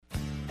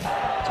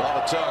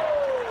it took.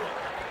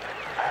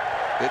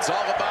 It's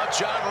all about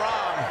Jon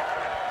Rahm.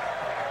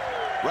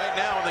 Right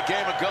now in the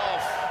game of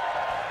golf.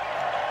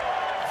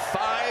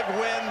 5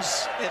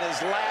 wins in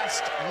his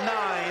last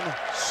 9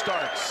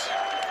 starts.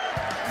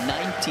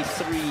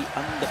 93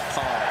 under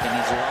par in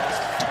his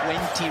last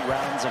 20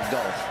 rounds of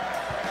golf.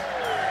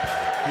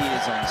 He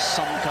is on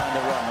some kind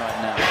of run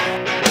right now.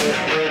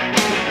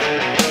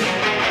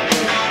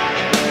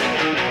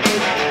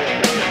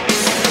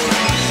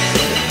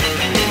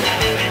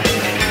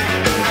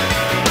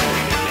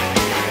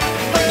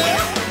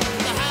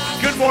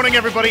 Good morning,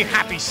 everybody.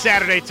 Happy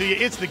Saturday to you.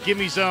 It's the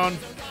Gimme Zone.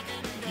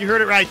 You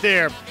heard it right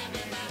there.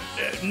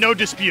 No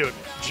dispute.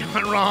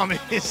 Jon Rahm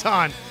is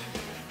on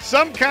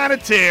some kind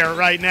of tear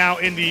right now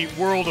in the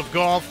world of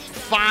golf.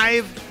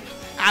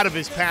 5 out of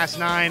his past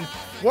 9.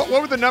 What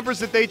were the numbers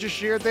that they just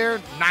shared there?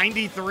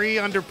 93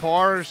 under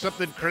par or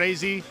something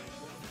crazy?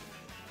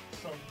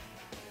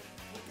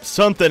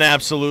 Something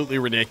absolutely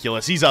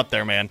ridiculous. He's up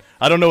there, man.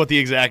 I don't know what the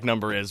exact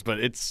number is, but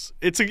it's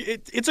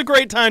a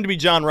great time to be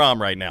Jon Rahm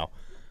right now.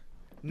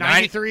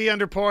 93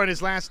 under par in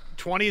his last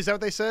 20, is that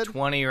what they said?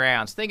 20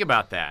 rounds. Think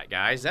about that,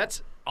 guys.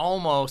 That's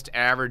almost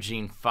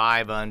averaging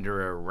 5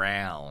 under a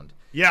round.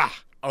 Yeah.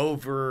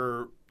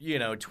 Over,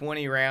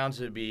 20 rounds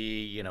would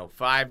be,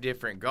 5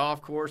 different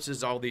golf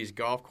courses. All these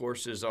golf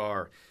courses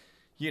are,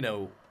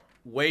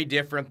 way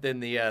different than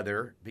the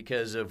other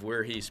because of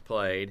where he's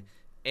played.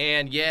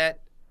 And yet,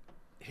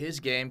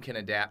 his game can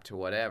adapt to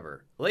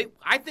whatever.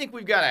 I think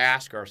we've got to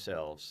ask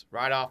ourselves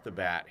right off the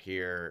bat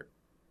here,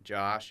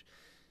 Josh,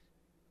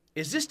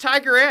 is this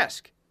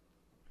Tiger-esque?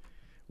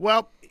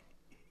 Well,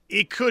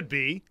 it could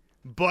be,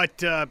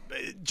 but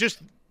just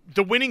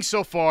the winning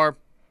so far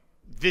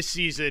this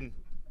season,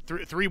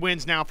 3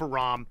 wins now for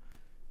Rahm.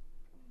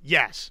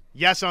 Yes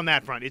on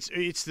that front.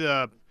 It's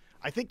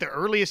I think the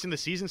earliest in the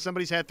season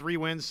somebody's had 3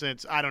 wins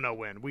since I don't know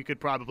when. We could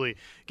probably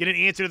get an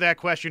answer to that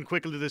question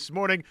quickly this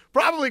morning.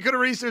 Probably could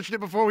have researched it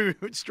before we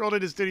strolled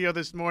into the studio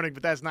this morning,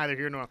 but that's neither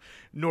here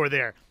nor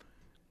there.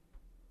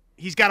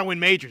 He's got to win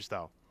majors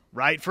though,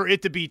 right? For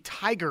it to be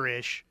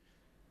Tiger-ish,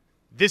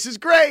 this is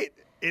great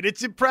and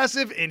it's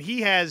impressive. And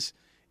he has,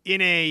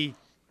 in a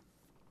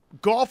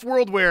golf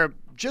world where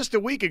just a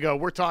week ago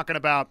we're talking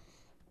about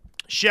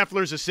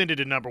Scheffler's ascended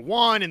to number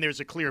 1, and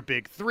there's a clear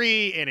big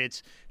 3, and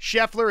it's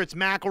Scheffler, it's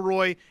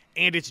McIlroy,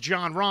 and it's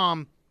Jon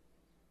Rahm.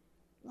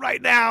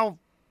 Right now,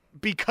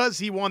 because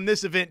he won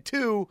this event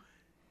too,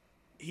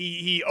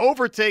 he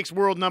overtakes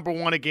world number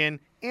 1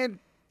 again. And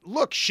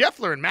look,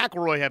 Scheffler and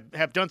McIlroy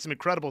have done some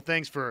incredible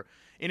things for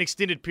an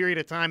extended period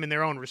of time in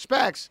their own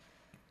respects.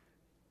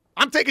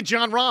 I'm taking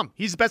Jon Rahm.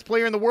 He's the best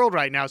player in the world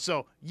right now.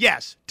 So,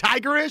 yes,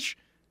 Tiger-ish,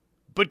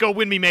 but go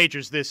win me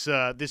majors this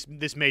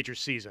major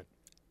season.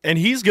 And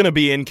he's going to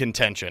be in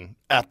contention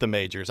at the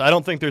majors. I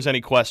don't think there's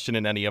any question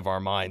in any of our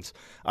minds.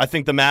 I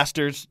think the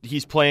Masters,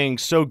 he's playing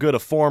so good a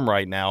form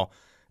right now,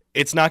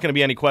 it's not going to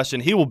be any question.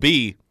 He will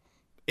be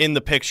in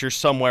the picture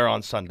somewhere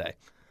on Sunday.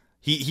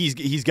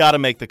 He's got to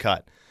make the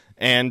cut.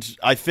 And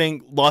I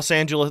think the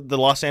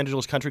Los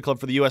Angeles Country Club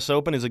for the U.S.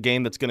 Open is a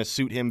game that's going to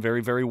suit him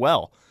very, very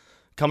well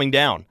coming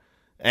down.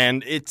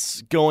 And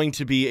it's going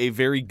to be a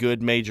very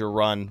good major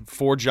run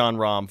for Jon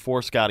Rahm,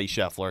 for Scottie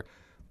Scheffler.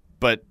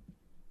 But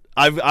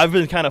I've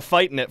been kind of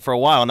fighting it for a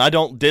while, and I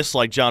don't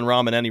dislike Jon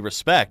Rahm in any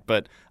respect,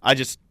 but I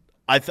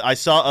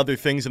saw other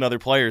things in other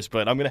players,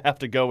 but I'm going to have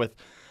to go with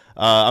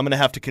I'm going to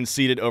have to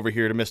concede it over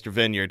here to Mr.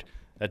 Vineyard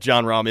that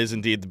Jon Rahm is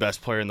indeed the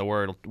best player in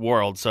the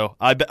world. So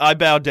I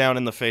bow down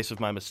in the face of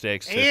my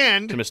mistakes to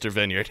Mr.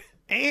 Vineyard.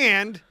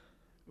 And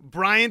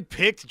Brian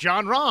picked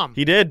Jon Rahm.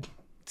 He did.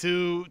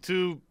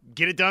 To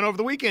get it done over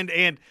the weekend,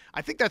 and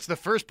I think that's the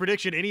first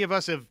prediction any of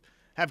us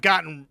have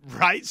gotten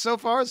right so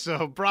far,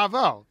 so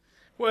bravo.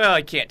 Well,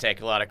 I can't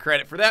take a lot of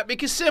credit for that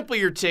because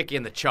simply you're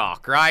taking the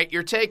chalk, right?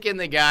 You're taking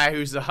the guy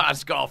who's the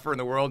hottest golfer in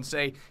the world and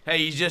say, hey,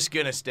 he's just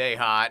going to stay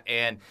hot,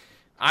 and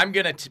I'm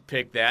going to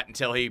pick that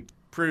until he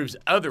proves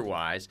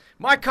otherwise.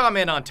 My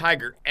comment on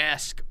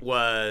Tiger-esque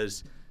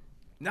was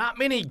not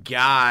many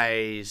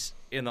guys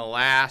in the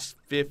last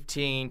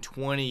 15,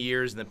 20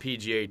 years in the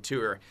PGA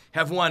Tour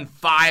have won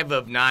 5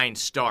 of 9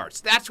 starts.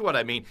 That's what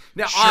I mean.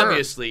 Now, Sure.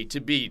 Obviously, to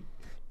be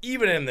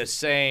even in the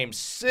same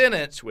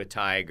sentence with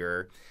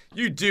Tiger,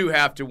 you do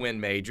have to win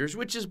majors,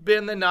 which has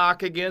been the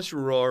knock against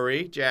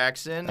Rory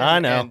Jackson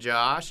and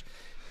Josh.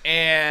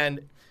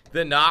 And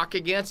the knock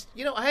against,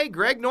 hey,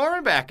 Greg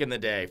Norman back in the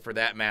day, for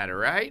that matter,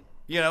 right?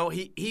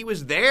 He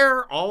was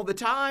there all the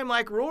time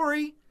like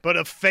Rory. But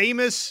a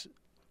famous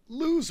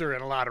loser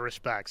in a lot of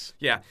respects.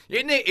 Yeah.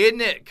 Isn't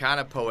it kind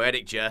of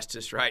poetic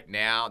justice right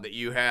now that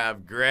you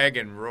have Greg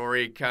and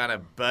Rory kind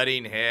of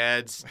butting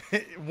heads?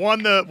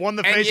 won the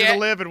face of the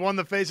LIV and won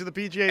the face of the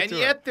PGA Tour. And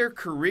yet their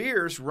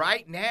careers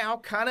right now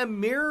kind of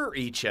mirror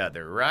each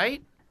other,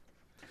 right?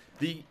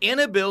 The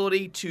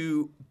inability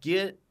to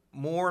get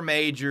more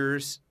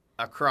majors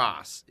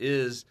across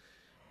is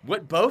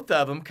what both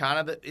of them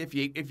kind of, if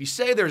you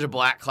say there's a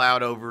black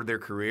cloud over their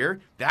career,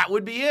 that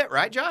would be it,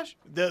 right, Josh?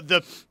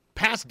 The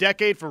past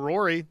decade for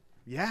Rory,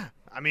 yeah.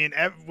 I mean,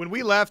 when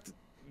we left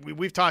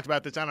we've talked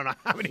about this I don't know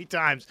how many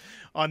times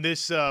on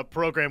this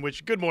program,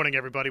 which good morning,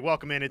 everybody.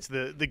 Welcome in. It's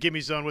the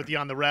Gimme Zone with you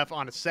on the Ref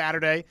on a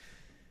Saturday.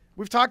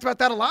 We've talked about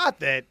that a lot,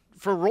 that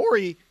for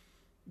Rory,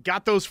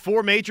 got those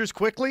 4 majors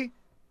quickly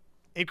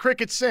in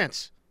cricket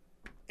since.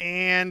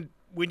 And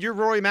when you're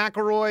Rory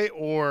McIlroy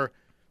or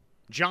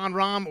Jon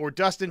Rahm or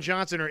Dustin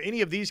Johnson or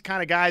any of these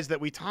kind of guys that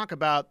we talk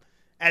about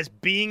as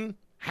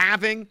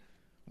having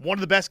one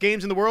of the best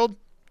games in the world,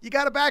 you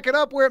got to back it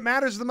up where it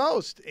matters the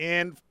most.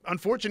 And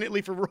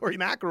unfortunately for Rory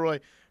McIlroy,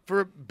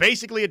 for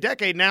basically a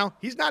decade now,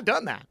 he's not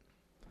done that.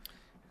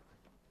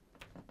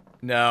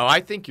 No, I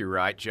think you're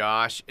right,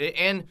 Josh.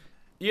 And,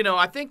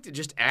 I think that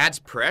just adds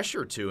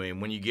pressure to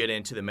him when you get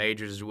into the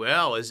majors as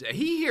well, is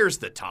he hears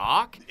the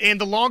talk. And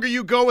the longer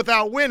you go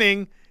without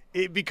winning,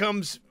 it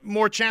becomes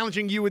more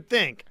challenging, you would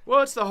think.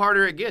 Well, it's the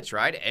harder it gets,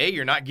 right?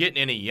 You're not getting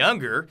any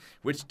younger,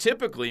 which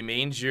typically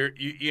means you're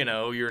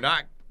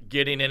not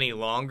getting any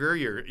longer.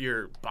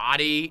 Your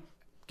body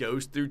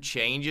goes through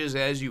changes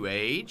as you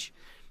age,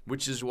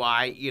 which is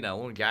why,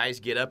 when guys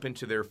get up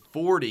into their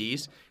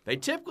 40s, they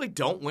typically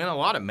don't win a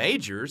lot of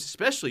majors,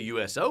 especially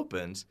U.S.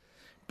 Opens.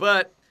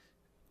 But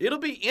it'll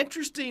be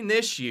interesting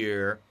this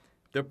year,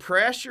 the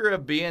pressure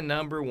of being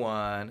number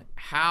one.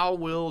 How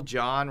will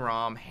Jon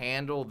Rahm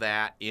handle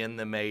that in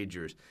the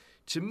majors?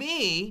 To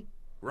me,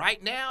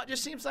 right now, it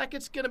just seems like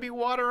it's going to be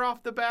water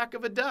off the back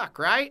of a duck,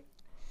 right?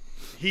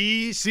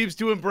 He seems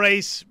to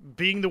embrace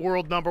being the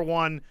world number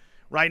one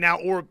right now,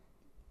 or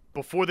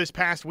before this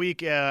past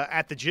week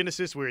at the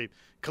Genesis, where he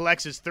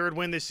collects his 3rd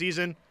win this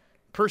season.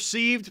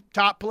 Perceived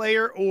top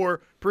player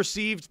or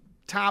perceived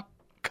top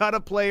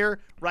cut-up player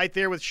right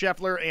there with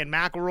Scheffler and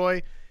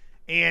McIlroy.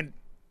 And,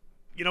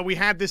 we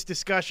had this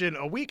discussion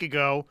a week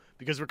ago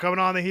because we're coming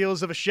on the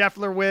heels of a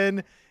Scheffler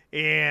win,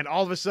 and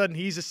all of a sudden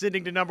he's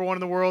ascending to number one in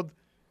the world.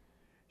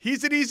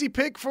 He's an easy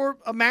pick for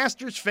a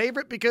Masters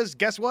favorite because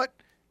guess what?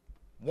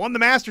 Won the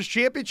Masters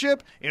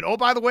Championship, and oh,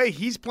 by the way,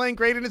 he's playing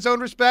great in his own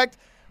respect.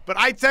 But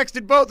I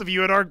texted both of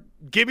you in our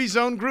Gimme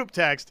Zone group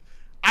text.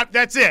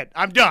 That's it.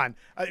 I'm done.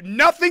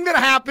 Nothing that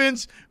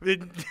happens.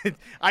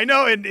 I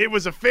know, and it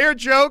was a fair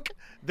joke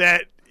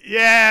that,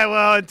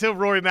 until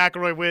Rory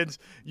McIlroy wins,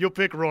 you'll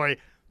pick Rory.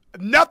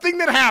 Nothing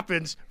that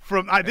happens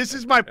from this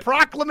is my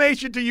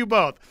proclamation to you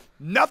both.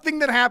 Nothing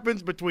that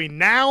happens between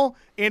now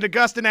and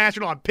Augusta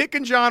National. I'm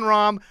picking Jon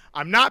Rahm.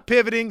 I'm not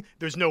pivoting.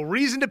 There's no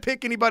reason to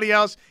pick anybody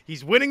else.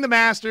 He's winning the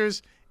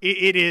Masters.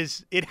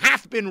 It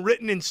hath been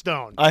written in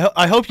stone.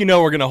 I hope we're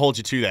going to hold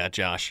you to that,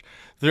 Josh.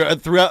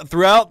 Throughout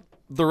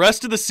the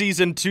rest of the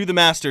season to the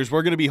Masters,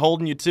 we're going to be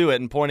holding you to it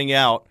and pointing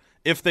out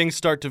if things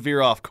start to veer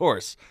off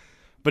course.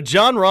 But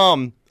Jon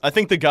Rahm, I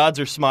think the gods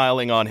are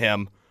smiling on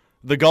him,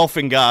 the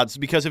golfing gods,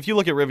 because if you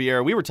look at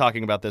Riviera, we were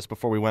talking about this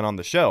before we went on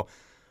the show.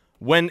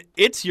 When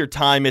it's your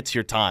time, it's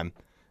your time.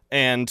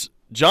 And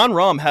Jon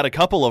Rahm had a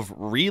couple of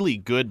really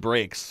good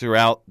breaks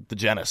throughout the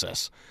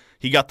Genesis.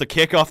 He got the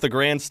kick off the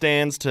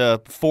grandstands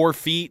to 4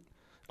 feet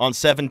on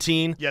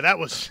 17. Yeah, that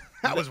was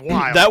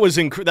wild. That was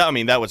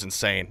that was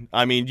insane.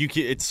 I mean,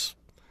 it's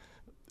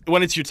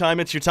when it's your time,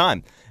 it's your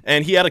time.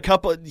 And he had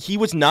he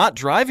was not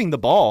driving the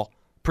ball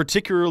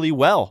particularly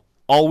well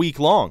all week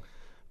long,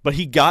 but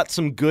he got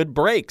some good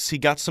breaks. He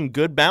got some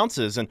good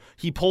bounces, and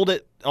he bowled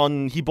it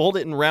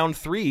in round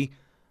 3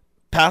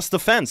 past the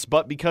fence.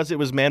 But because it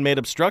was man-made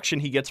obstruction,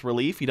 he gets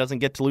relief. He doesn't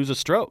get to lose a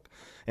stroke.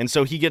 And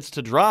so he gets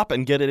to drop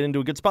and get it into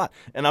a good spot.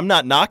 And I'm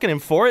not knocking him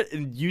for it.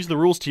 And use the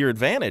rules to your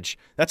advantage.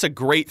 That's a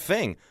great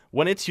thing.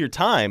 When it's your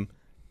time,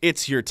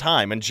 it's your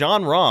time. And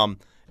Jon Rahm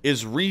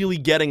is really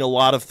getting a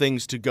lot of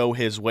things to go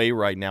his way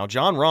right now.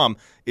 Jon Rahm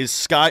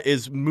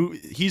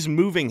he's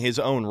moving his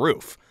own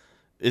roof,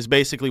 is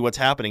basically what's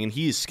happening. And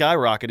he is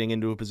skyrocketing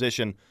into a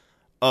position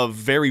of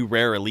very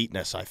rare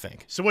eliteness, I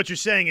think. So what you're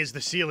saying is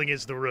the ceiling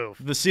is the roof.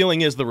 The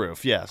ceiling is the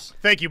roof, yes.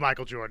 Thank you,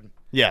 Michael Jordan.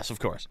 Yes, of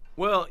course.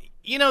 Well,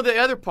 the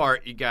other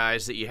part, you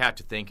guys, that you have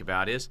to think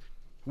about is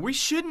we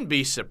shouldn't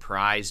be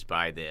surprised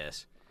by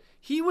this.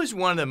 He was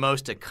one of the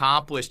most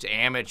accomplished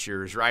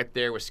amateurs right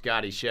there with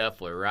Scottie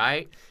Scheffler,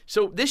 right?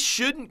 So this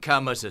shouldn't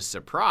come as a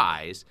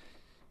surprise.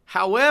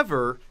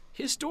 However,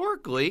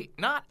 historically,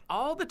 not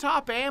all the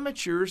top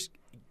amateurs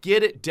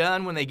get it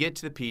done when they get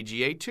to the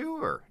PGA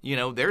Tour.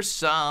 There's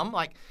some,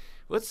 like,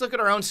 let's look at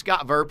our own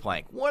Scott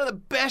Verplank, one of the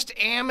best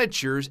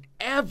amateurs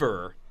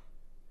ever.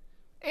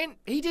 And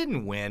he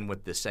didn't win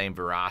with the same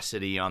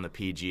veracity on the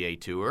PGA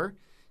Tour,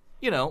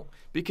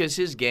 because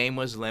his game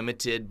was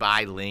limited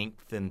by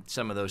length and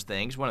some of those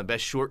things. One of the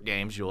best short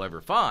games you'll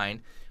ever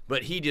find.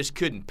 But he just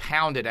couldn't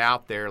pound it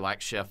out there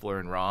like Scheffler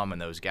and Rahm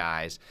and those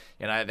guys.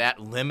 And that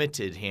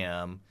limited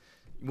him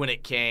when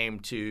it came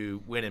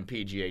to winning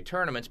PGA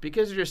tournaments,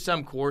 because there's just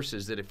some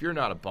courses that if you're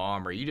not a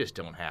bomber, you just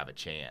don't have a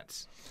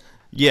chance.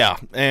 Yeah,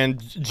 and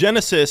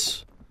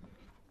Genesis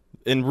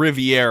in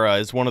Riviera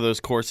is one of those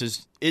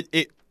courses.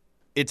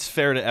 It's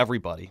fair to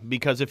everybody,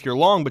 because if you're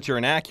long but you're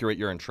inaccurate,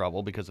 you're in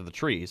trouble because of the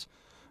trees.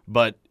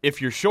 But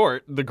if you're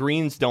short, the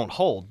greens don't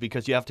hold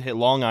because you have to hit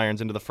long irons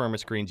into the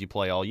firmest greens you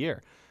play all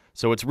year.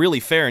 So it's really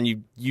fair, and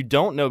you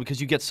don't know because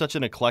you get such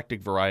an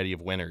eclectic variety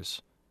of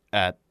winners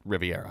at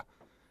Riviera.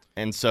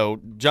 And so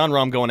Jon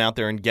Rahm going out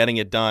there and getting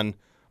it done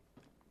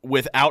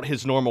without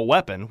his normal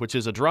weapon, which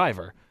is a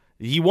driver.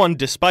 He won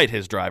despite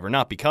his driver,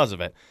 not because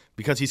of it,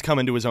 because he's come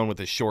into his own with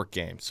his short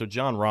game. So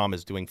Jon Rahm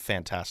is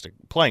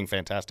playing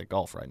fantastic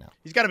golf right now.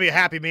 He's got to be a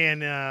happy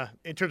man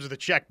in terms of the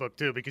checkbook,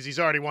 too, because he's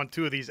already won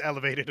 2 of these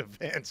elevated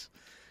events.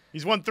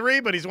 He's won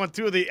 3, but he's won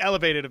 2 of the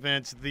elevated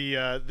events.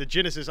 The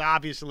Genesis,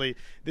 obviously,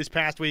 this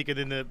past week, and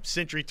then the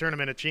Century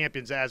Tournament of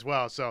Champions as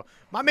well. So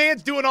my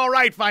man's doing all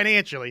right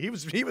financially. He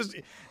was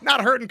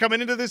not hurting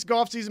coming into this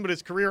golf season, but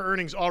his career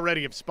earnings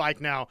already have spiked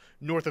now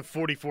north of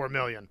 $44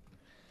 million.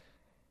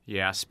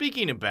 Yeah,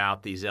 speaking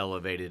about these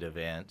elevated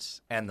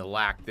events and the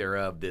lack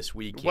thereof this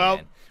weekend,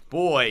 well,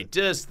 boy,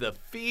 does the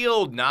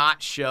field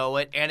not show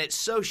it. And it's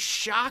so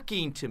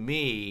shocking to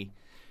me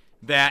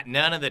that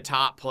none of the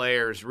top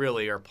players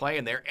really are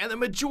playing there. And the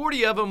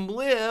majority of them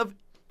live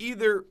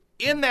either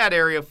in that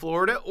area of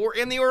Florida or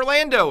in the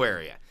Orlando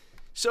area.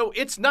 So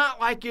it's not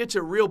like it's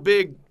a real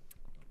big,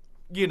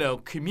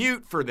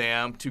 commute for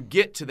them to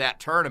get to that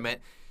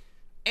tournament.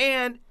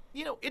 And,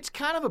 it's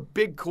kind of a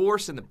big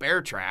course in the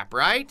Bear Trap,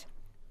 right?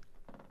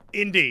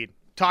 Indeed.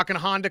 Talking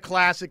Honda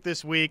Classic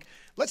this week.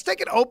 Let's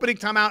take an opening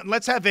timeout and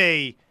let's have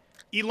a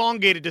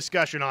elongated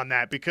discussion on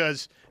that,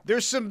 because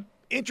there's some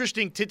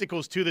interesting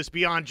tentacles to this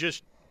beyond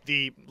just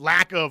the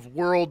lack of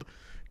world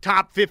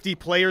top 50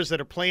 players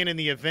that are playing in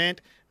the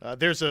event.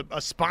 There's a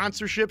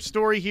sponsorship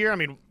story here. I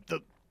mean,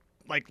 the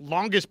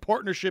longest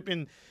partnership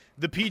in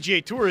the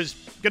PGA Tour is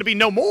going to be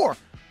no more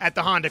at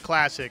the Honda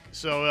Classic.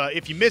 So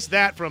if you missed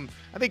that from,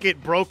 I think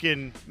it broke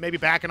in maybe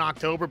back in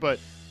October, but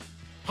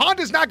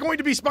Honda's not going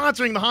to be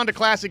sponsoring the Honda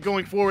Classic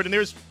going forward, and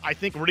there's, I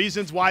think,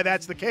 reasons why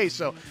that's the case.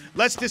 So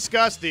let's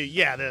discuss the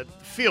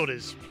field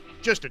is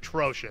just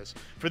atrocious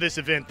for this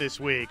event this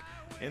week.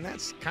 And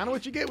that's kind of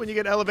what you get when you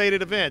get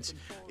elevated events.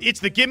 It's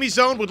the Gimme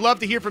Zone. Would love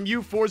to hear from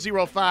you,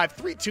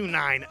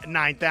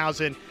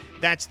 405-329-9000.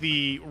 That's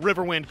the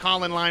Riverwind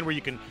call-in line where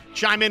you can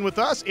chime in with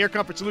us. Air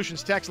Comfort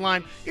Solutions text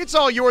line. It's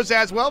all yours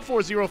as well,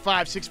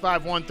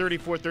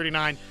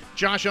 405-651-3439.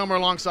 Josh Elmer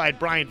alongside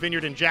Brian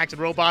Vineyard and Jackson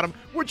Rowbottom.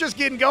 We're just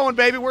getting going,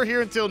 baby. We're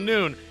here until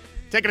noon.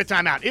 Taking a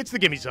timeout. It's the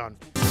Gimme Zone.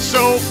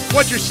 So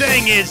what you're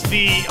saying is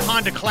the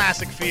Honda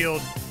Classic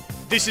field,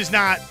 this is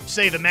not,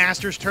 say, the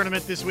Masters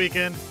tournament this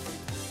weekend?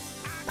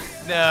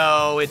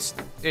 No, it's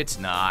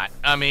not.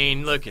 I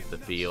mean, look at the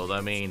field.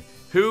 I mean,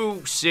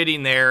 who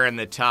sitting there in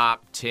the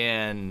top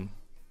 10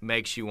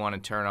 makes you want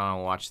to turn on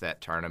and watch that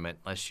tournament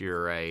unless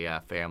you're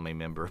a family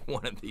member of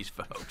one of these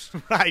folks?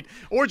 Right.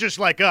 Or just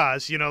like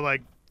us,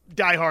 like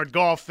diehard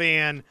golf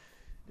fan.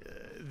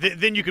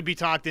 Then you could be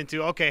talked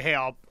into, okay, hey,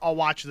 I'll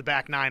watch the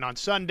back nine on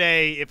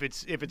Sunday if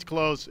it's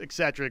close, et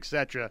cetera, et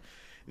cetera.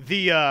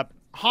 The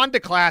Honda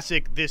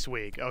Classic this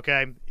week,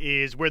 okay,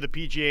 is where the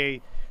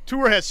PGA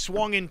Tour has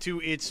swung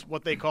into its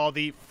what they call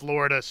the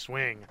Florida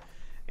swing.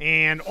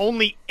 And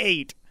only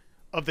 8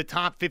 of the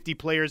top 50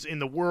 players in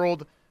the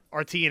world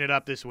are teeing it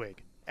up this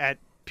week at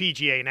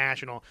PGA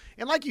National.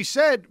 And like you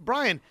said,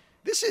 Brian,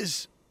 this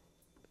is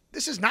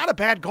not a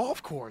bad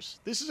golf course.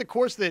 This is a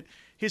course that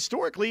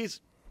historically has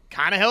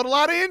kind of held a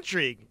lot of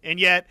intrigue. And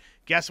yet,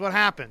 guess what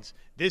happens?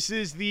 This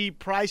is the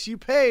price you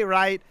pay,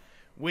 right,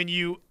 when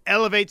you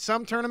elevate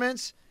some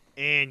tournaments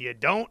and you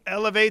don't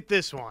elevate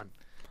this one.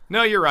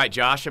 No, you're right,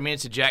 Josh. I mean,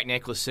 it's a Jack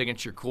Nicklaus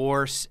signature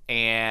course,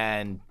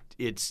 and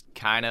it's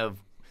kind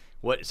of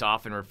what is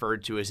often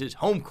referred to as his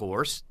home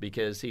course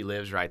because he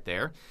lives right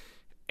there.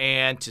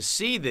 And to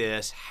see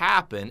this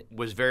happen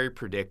was very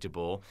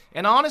predictable.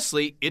 And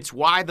honestly, it's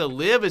why the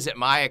LIV is at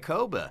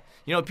Mayakoba.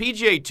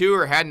 PGA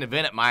Tour had an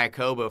event at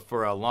Mayakoba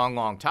for a long,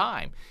 long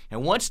time.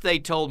 And once they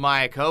told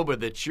Mayakoba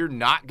that you're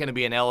not going to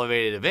be an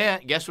elevated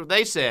event, guess what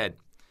they said?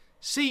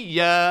 See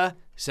ya.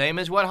 Same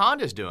as what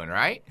Honda's doing,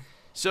 right?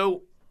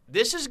 So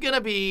this is going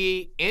to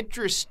be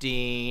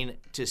interesting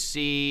to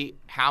see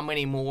how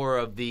many more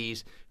of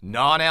these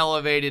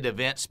non-elevated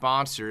event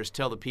sponsors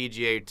tell the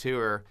PGA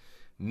Tour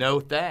no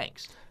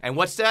thanks. And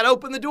what's that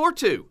open the door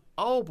to?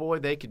 Oh, boy,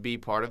 they could be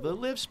part of the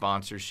LIV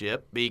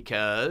sponsorship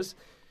because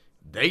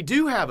they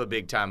do have a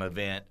big-time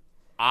event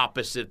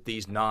opposite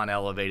these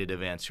non-elevated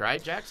events,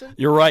 right, Jackson?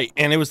 You're right,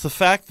 and it was the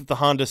fact that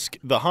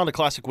the Honda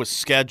Classic was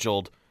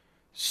scheduled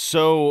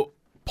so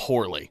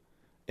poorly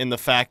in the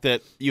fact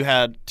that you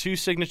had 2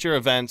 signature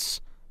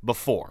events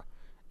before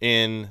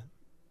in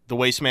the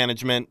Waste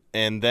Management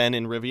and then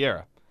in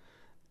Riviera.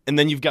 And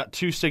then you've got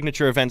 2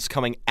 signature events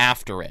coming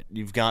after it.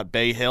 You've got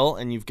Bay Hill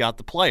and you've got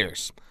the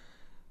Players.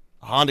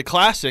 Honda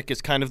Classic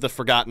is kind of the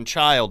forgotten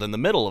child in the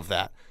middle of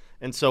that.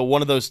 And so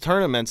one of those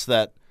tournaments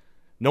that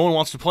no one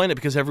wants to play in it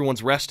because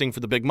everyone's resting for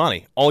the big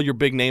money. All your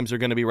big names are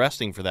going to be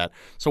resting for that.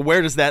 So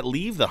where does that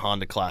leave the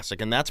Honda Classic?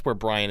 And that's where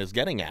Brian is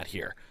getting at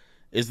here,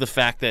 is the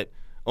fact that,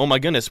 oh my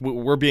goodness,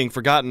 we're being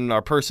forgotten.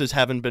 Our purses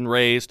haven't been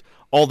raised.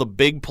 All the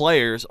big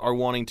players are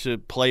wanting to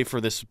play for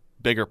this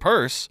bigger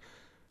purse.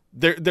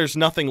 There's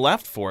nothing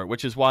left for it,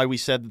 which is why we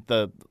said that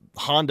the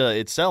Honda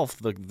itself,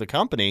 the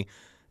company,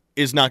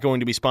 is not going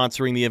to be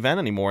sponsoring the event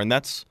anymore. And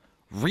that's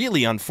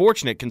really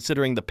unfortunate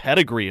considering the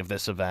pedigree of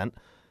this event.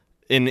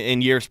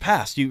 in years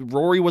past.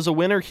 Rory was a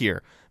winner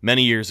here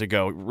many years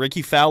ago.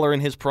 Ricky Fowler in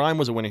his prime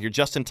was a winner here.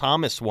 Justin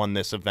Thomas won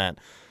this event.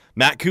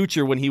 Matt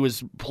Kuchar, when he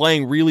was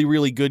playing really,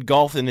 really good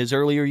golf in his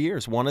earlier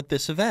years, won at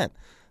this event.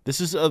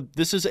 This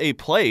is a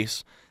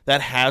place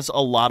that has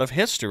a lot of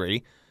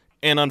history,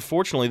 and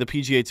unfortunately the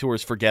PGA Tour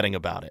is forgetting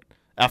about it.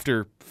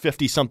 After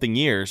 50-something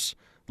years,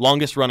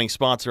 longest-running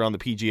sponsor on the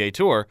PGA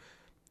Tour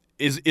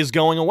is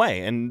going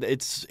away, and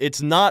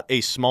it's not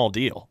a small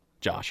deal,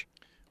 Josh.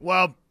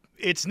 Well,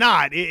 it's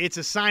not. It's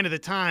a sign of the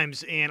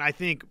times, and I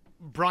think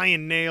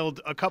Brian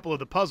nailed a couple of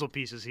the puzzle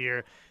pieces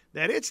here,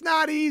 that it's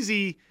not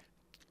easy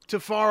to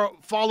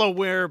follow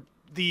where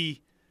the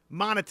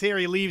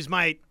monetary leaves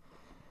might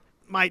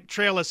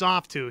trail us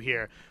off to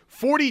here.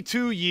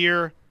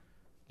 42-year,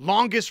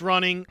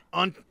 longest-running,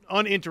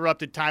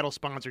 uninterrupted title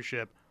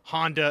sponsorship,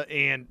 Honda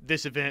and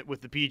this event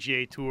with the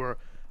PGA Tour.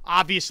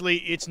 Obviously,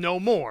 it's no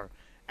more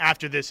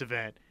after this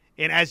event.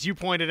 And as you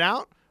pointed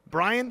out,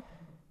 Brian,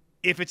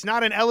 if it's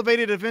not an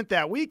elevated event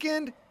that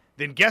weekend,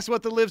 then guess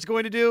what the LIV's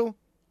going to do?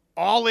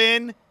 All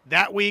in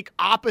that week,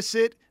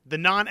 opposite the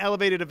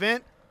non-elevated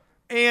event.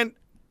 And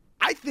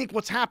I think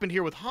what's happened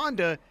here with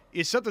Honda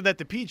is something that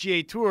the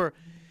PGA Tour,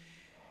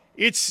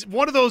 it's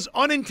one of those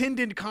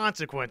unintended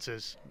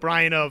consequences,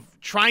 Brian, of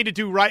trying to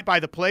do right by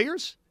the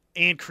players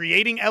and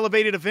creating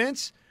elevated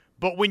events.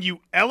 But when you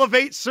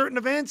elevate certain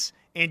events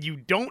and you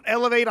don't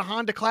elevate a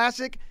Honda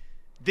Classic,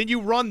 then you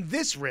run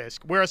this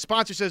risk where a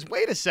sponsor says,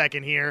 wait a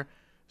second here.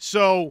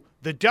 So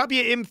the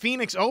WM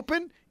Phoenix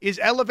Open is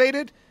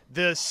elevated.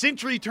 The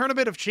Century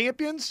Tournament of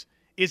Champions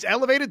is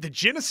elevated. The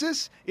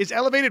Genesis is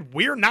elevated.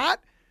 We're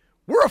not.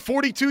 We're a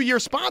 42-year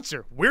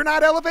sponsor. We're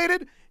not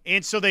elevated.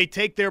 And so they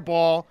take their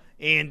ball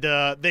and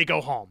they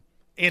go home.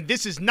 And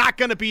this is not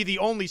going to be the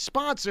only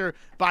sponsor,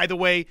 by the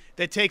way,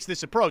 that takes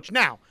this approach.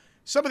 Now,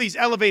 some of these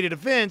elevated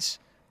events,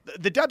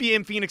 the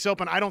WM Phoenix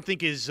Open, I don't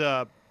think is,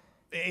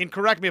 and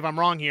correct me if I'm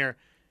wrong here,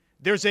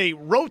 there's a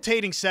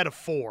rotating set of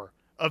 4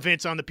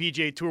 events on the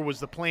PGA Tour was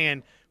the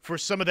plan for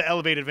some of the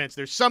elevated events.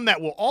 There's some that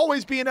will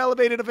always be an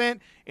elevated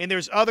event, and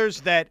there's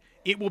others that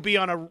it will be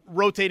on a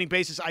rotating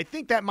basis. I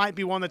think that might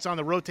be one that's on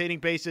the rotating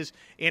basis,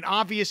 and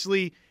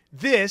obviously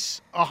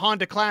this, a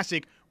Honda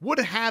Classic, would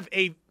have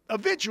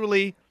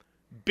eventually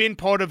been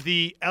part of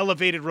the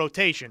elevated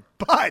rotation.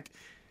 But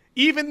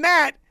even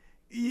that,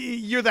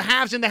 you're the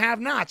haves and the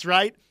have-nots,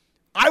 right?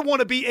 I want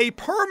to be a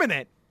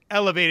permanent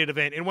elevated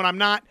event, and when I'm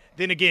not,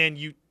 then again,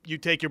 you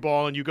take your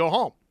ball and you go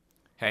home.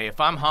 Hey,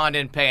 if I'm Honda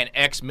and paying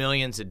X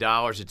millions of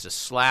dollars, it's a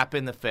slap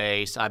in the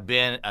face. I've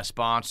been a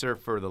sponsor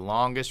for the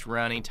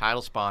longest-running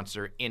title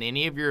sponsor in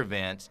any of your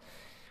events.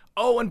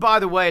 Oh, and by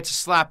the way, it's a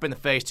slap in the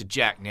face to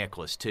Jack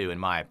Nicklaus, too, in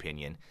my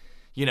opinion.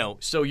 You know,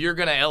 so you're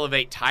going to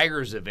elevate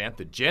Tiger's event,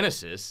 the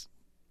Genesis,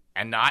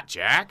 and not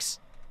Jack's?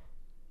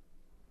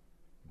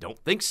 Don't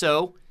think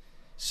so.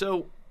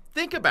 So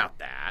think about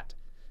that,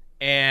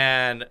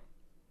 and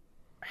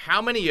how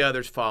many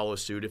others follow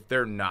suit if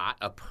they're not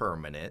a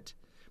permanent?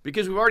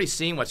 Because we've already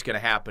seen what's going to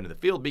happen to the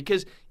field.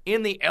 Because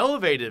in the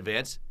elevated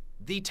events,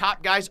 the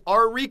top guys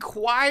are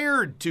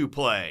required to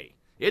play.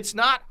 It's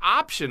not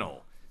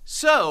optional.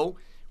 So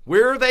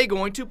where are they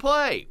going to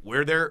play?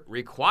 Where they're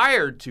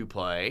required to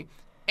play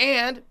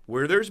and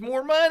where there's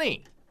more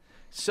money.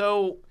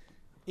 So,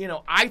 you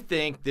know, I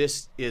think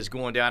this is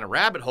going down a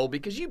rabbit hole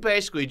because you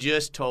basically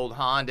just told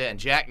Honda and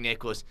Jack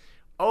Nicklaus,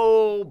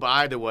 oh,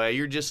 by the way,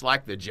 you're just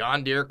like the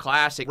John Deere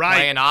Classic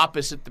playing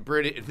opposite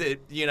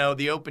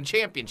the Open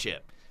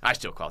Championship. I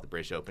still call it the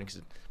British Open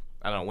because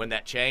I don't know when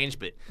that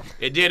changed, but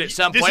it did at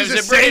some point. It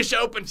was the British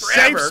Open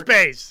forever. Safe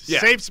space. Yeah.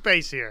 Safe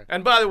space here.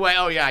 And by the way,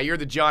 oh, yeah, you're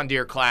the John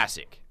Deere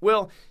Classic.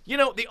 Well, you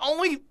know, the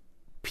only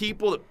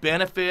people that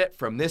benefit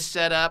from this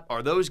setup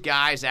are those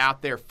guys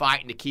out there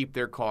fighting to keep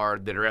their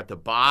card that are at the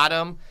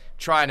bottom,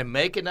 trying to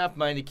make enough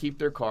money to keep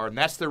their card. And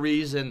that's the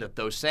reason that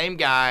those same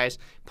guys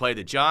play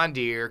the John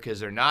Deere, because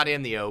they're not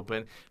in the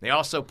Open. They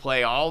also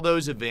play all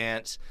those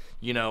events,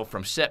 you know,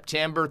 from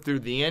September through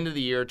the end of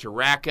the year to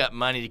rack up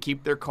money to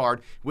keep their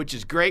card, which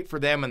is great for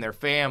them and their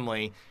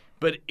family.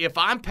 But if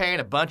I'm paying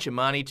a bunch of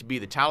money to be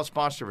the title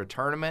sponsor of a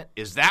tournament,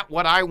 is that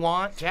what I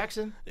want,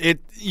 Jackson?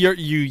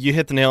 You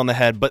hit the nail on the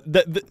head. But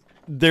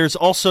there's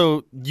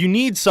also, you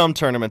need some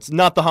tournaments,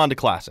 not the Honda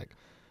Classic.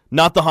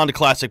 Not the Honda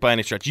Classic by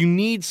any stretch. You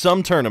need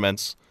some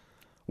tournaments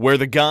where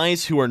the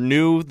guys who are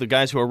new, the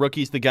guys who are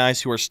rookies, the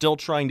guys who are still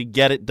trying to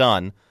get it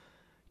done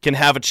can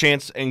have a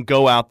chance and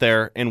go out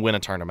there and win a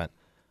tournament.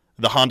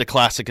 The Honda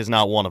Classic is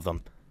not one of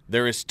them.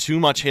 There is too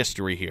much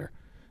history here.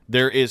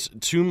 There is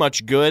too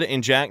much good,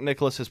 and Jack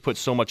Nicklaus has put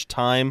so much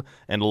time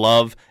and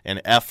love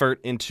and effort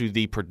into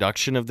the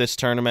production of this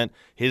tournament,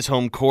 his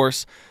home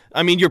course.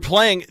 I mean, you're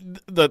playing,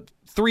 the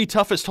 3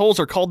 toughest holes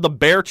are called the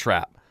Bear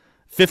Trap.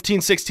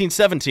 15, 16,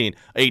 17.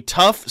 A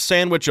tough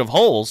sandwich of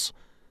holes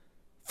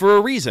for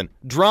a reason.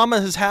 Drama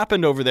has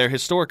happened over there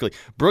historically.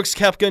 Brooks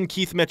Koepka and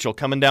Keith Mitchell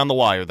coming down the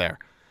wire there.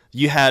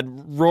 You had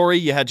Rory,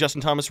 you had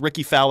Justin Thomas,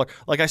 Ricky Fowler.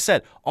 Like I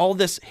said, all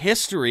this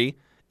history,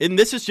 and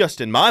this is just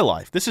in my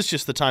life. This is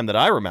just the time that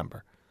I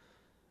remember.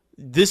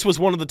 This was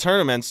one of the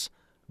tournaments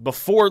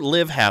before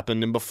Live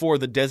happened and before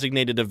the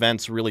designated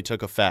events really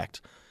took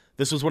effect,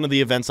 this was one of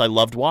the events I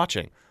loved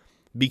watching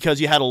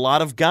because you had a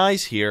lot of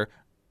guys here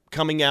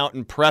coming out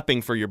and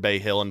prepping for your Bay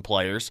Hill and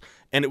players,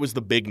 and it was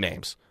the big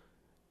names.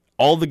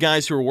 All the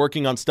guys who were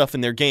working on stuff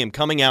in their game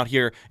coming out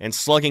here and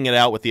slugging it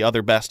out with the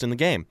other best in the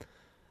game.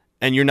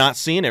 And you're not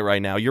seeing it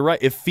right now. You're right.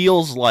 It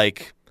feels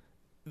like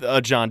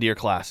a John Deere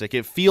Classic.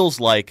 It feels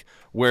like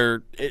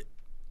where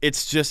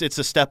it's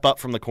a step up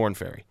from the Corn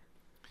Ferry.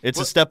 It's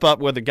a step up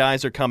where the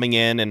guys are coming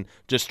in and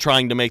just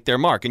trying to make their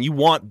mark. And you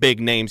want big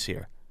names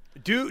here.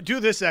 Do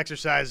this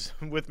exercise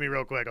with me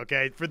real quick,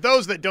 okay? For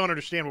those that don't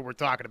understand what we're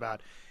talking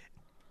about,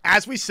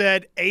 as we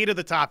said, 8 of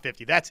the top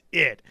 50. That's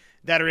it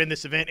that are in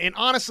this event. And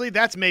honestly,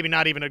 that's maybe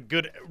not even a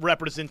good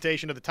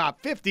representation of the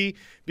top 50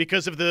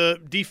 because of the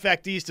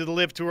defectees to the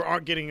Live Tour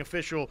aren't getting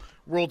official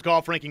world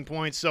golf ranking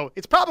points. So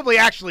it's probably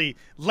actually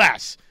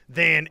less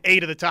than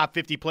 8 of the top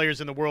 50 players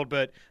in the world.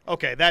 But,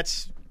 okay,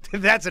 that's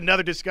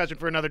another discussion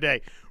for another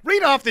day.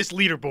 Read off this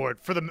leaderboard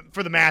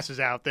for the masses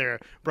out there,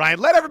 Brian.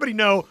 Let everybody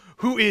know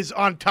who is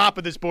on top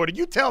of this board. And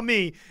you tell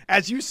me,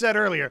 as you said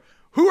earlier,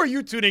 who are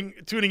you tuning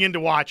in to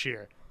watch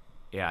here?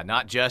 Yeah,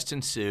 not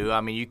Justin Sue.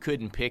 I mean, you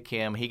couldn't pick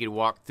him. He could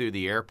walk through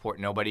the airport,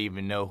 nobody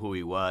even know who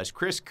he was.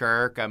 Chris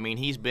Kirk. I mean,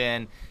 he's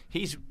been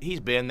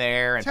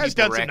there, and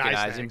people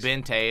recognize him.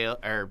 Ben Taylor,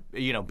 or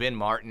Ben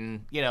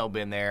Martin,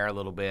 been there a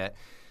little bit.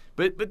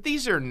 But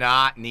these are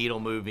not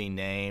needle-moving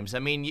names. I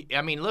mean,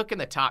 look in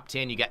the top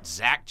 10. You got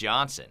Zach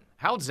Johnson.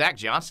 How old's Zach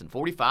Johnson?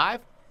 45.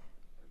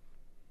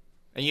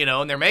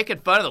 And they're making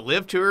fun of the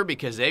Live Tour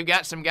because they've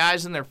got some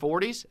guys in their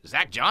 40s.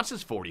 Zach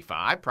Johnson's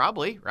 45,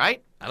 probably,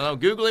 right? I don't know.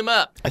 Google him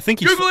up.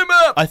 Google him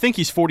up. I think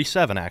he's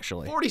 47,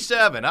 actually.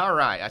 47. All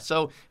right.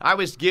 So I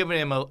was giving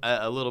him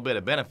a little bit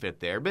of benefit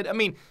there. But, I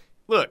mean,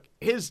 look,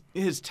 his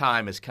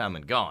time has come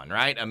and gone,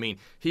 right? I mean,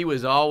 he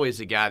was always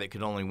a guy that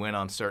could only win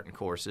on certain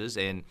courses.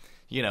 And,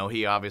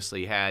 he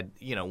obviously had,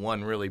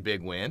 one really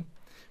big win.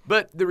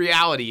 But the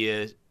reality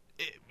is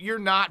you're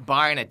not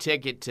buying a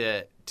ticket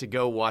to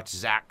go watch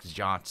Zach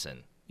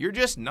Johnson. You're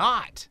just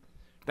not.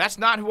 That's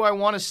not who I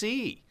want to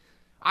see.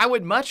 I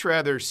would much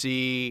rather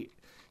see,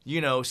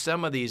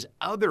 some of these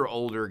other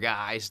older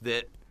guys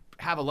that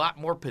have a lot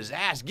more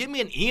pizzazz. Give me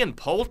an Ian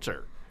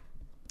Poulter.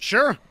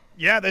 Sure.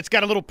 Yeah, that's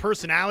got a little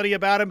personality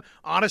about him.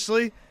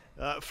 Honestly,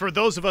 for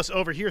those of us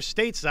over here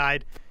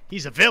stateside,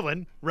 he's a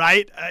villain,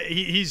 right?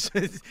 He's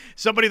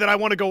somebody that I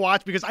want to go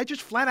watch because I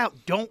just flat out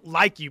don't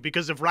like you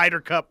because of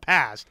Ryder Cup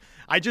past.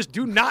 I just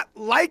do not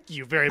like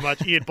you very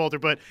much, Ian Poulter.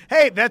 But,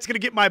 hey, that's going to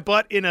get my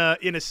butt in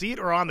a seat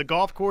or on the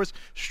golf course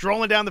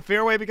strolling down the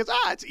fairway because,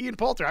 it's Ian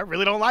Poulter. I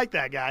really don't like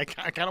that guy.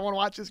 I kind of want to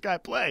watch this guy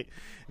play.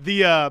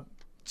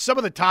 Some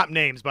of the top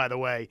names, by the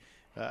way,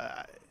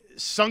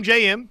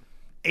 Sungjae Im,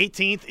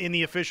 18th in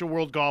the official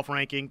world golf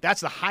ranking.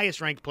 That's the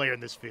highest-ranked player in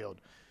this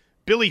field.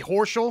 Billy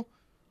Horschel.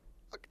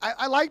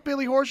 I like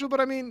Billy Horschel, but,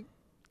 I mean,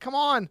 come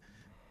on.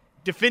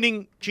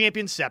 Defending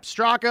champion Sepp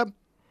Straka,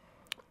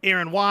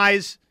 Aaron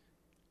Wise,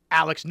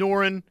 Alex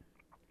Noren,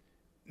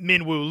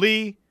 Minwoo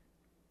Lee,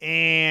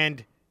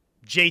 and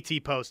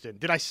JT Poston.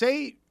 Did I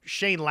say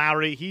Shane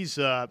Lowry? He's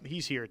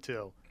here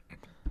too.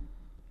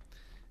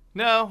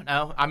 No.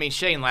 I mean,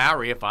 Shane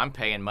Lowry, if I'm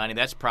paying money,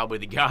 that's probably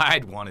the guy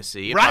I'd want to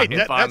see. Right,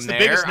 if I'm that's there.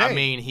 The biggest name. I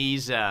mean,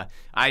 he's I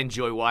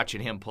enjoy watching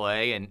him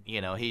play, and,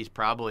 he's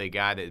probably a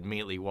guy that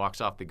immediately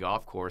walks off the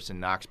golf course and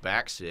knocks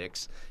back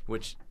 6,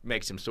 which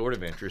makes him sort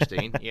of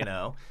interesting,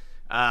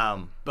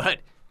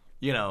 But,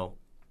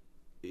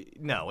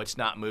 no, it's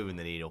not moving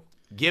the needle.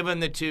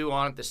 Given the two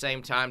on at the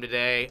same time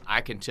today,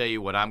 I can tell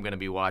you what I'm going to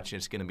be watching.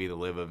 It's going to be the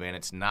Live event.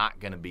 It's not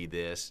going to be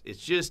this.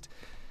 It's just,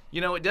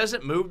 it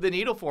doesn't move the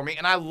needle for me.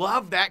 And I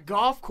love that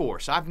golf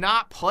course. I've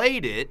not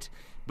played it,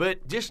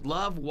 but just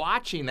love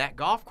watching that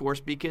golf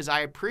course because I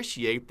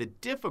appreciate the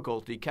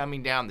difficulty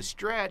coming down the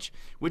stretch,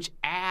 which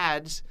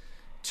adds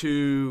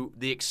to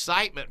the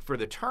excitement for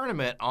the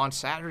tournament on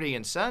Saturday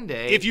and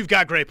Sunday. If you've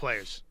got great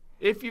players.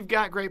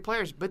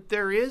 But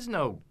there is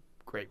no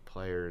great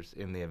players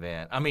in the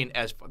event. I mean,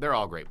 they're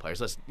all great players.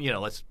 Let's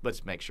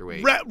make sure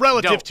we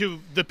relative to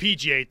the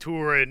PGA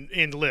Tour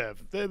and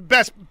Live, the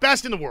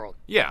best in the world.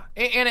 Yeah,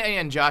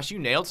 and Josh, you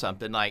nailed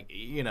something. Like,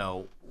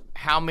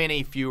 how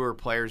many fewer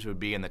players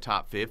would be in the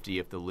top 50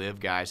 if the Live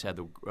guys had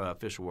the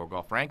official world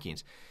golf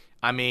rankings?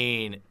 I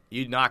mean,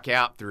 you'd knock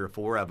out 3 or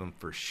 4 of them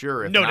for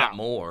sure, if not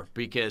more,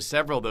 because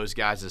several of those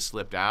guys have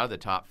slipped out of the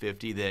top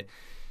 50 that,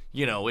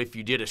 if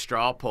you did a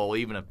straw poll,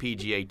 even of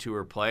PGA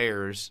Tour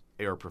players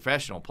or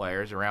professional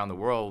players around the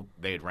world,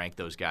 they'd rank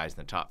those guys in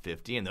the top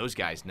 50, and those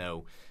guys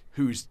know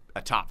who's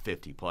a top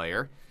 50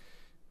 player.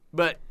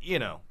 But,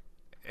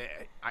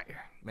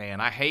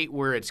 I hate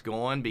where it's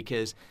going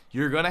because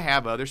you're going to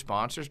have other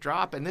sponsors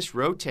drop, and this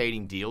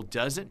rotating deal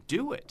doesn't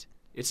do it.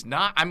 It's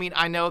not. I mean,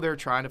 I know they're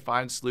trying to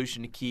find a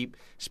solution to keep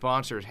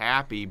sponsors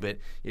happy, but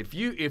if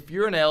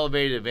you're an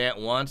elevated event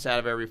once out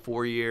of every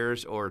 4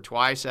 years or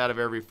twice out of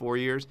every 4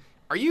 years,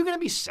 are you going to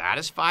be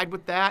satisfied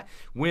with that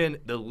when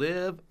the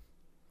Live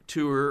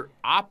Tour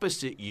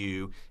opposite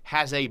you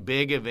has a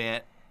big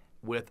event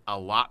with a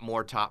lot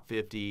more top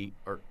 50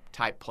 or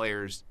type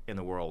players in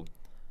the world.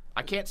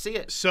 I can't see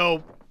it.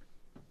 So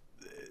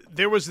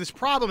there was this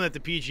problem that the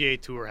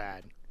PGA Tour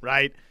had,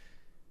 right?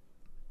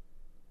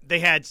 They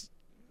had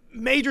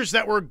majors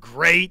that were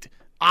great.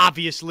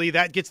 Obviously,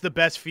 that gets the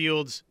best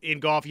fields in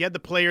golf. You had the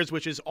Players,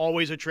 which has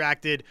always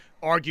attracted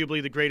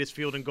arguably the greatest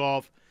field in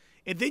golf.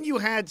 And then you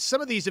had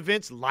some of these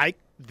events like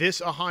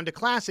a Honda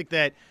Classic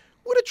that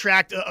would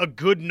attract a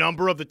good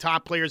number of the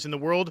top players in the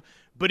world,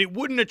 but it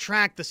wouldn't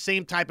attract the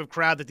same type of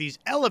crowd that these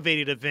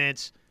elevated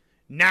events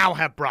now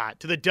have brought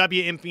to the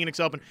WM Phoenix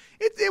Open.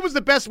 It was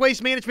the best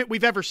waste management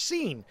we've ever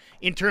seen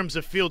in terms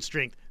of field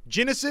strength.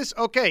 Genesis,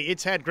 okay,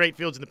 it's had great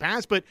fields in the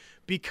past, but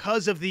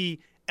because of the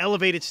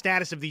elevated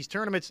status of these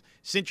tournaments,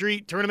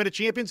 Century Tournament of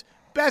Champions,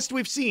 best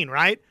we've seen,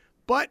 right?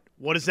 But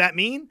what does that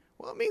mean?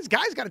 Well, it means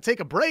guys got to take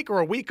a break or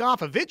a week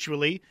off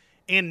eventually,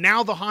 and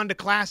now the Honda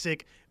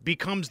Classic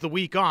becomes the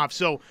week off.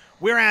 So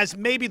whereas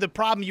maybe the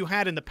problem you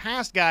had in the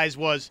past, guys,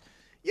 was,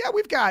 yeah,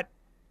 we've got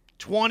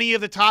 20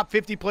 of the top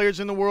 50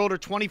 players in the world, or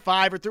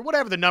 25 or 30,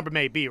 whatever the number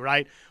may be,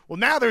 right? Well,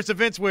 now there's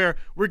events where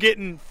we're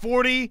getting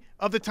 40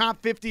 of the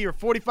top 50 or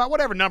 45,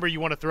 whatever number you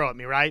want to throw at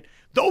me, right?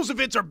 Those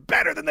events are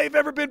better than they've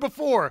ever been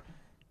before.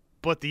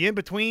 But the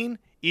in-between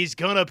is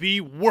going to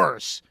be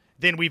worse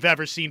than we've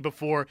ever seen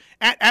before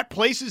at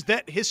places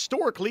that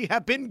historically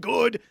have been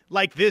good,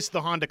 like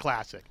the Honda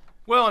Classic.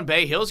 Well, and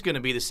Bay Hill's going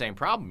to be the same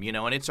problem,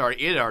 and it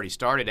already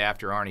started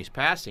after Arnie's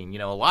passing.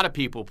 A lot of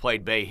people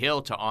played Bay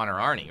Hill to honor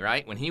Arnie,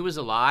 right? When he was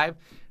alive,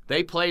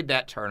 they played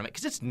that tournament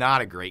because it's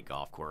not a great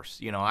golf course.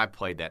 I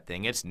played that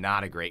thing. It's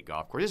not a great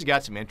golf course. It's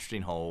got some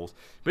interesting holes,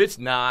 but it's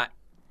not,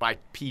 by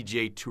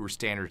PGA Tour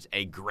standards,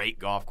 a great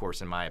golf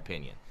course in my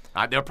opinion.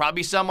 There'll probably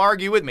be some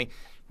argue with me,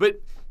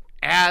 but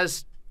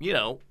as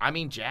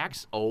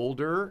Jack's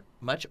older,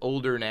 much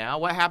older now.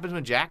 What happens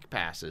when Jack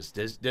passes?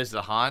 Does this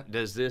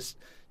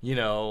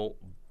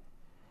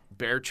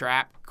Bear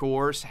Trap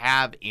course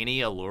have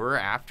any allure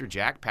after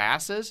Jack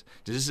passes?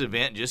 Does this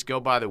event just go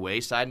by the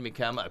wayside and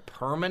become a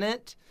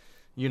permanent,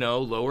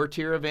 lower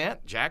tier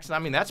event?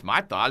 Jackson, that's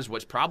my thought, is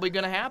what's probably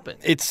going to happen.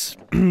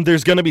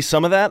 There's going to be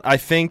some of that. I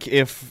think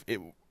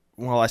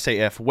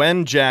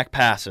when Jack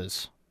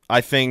passes,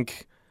 I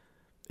think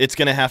it's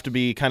going to have to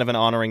be kind of an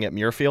honoring at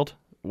Muirfield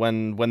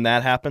when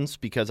that happens,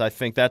 because I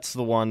think that's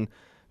the one.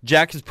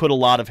 Jack has put a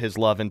lot of his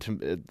love into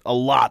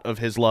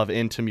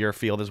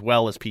Muirfield as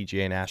well as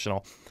PGA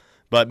National,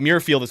 but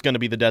Muirfield is going to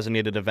be the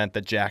designated event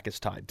that Jack is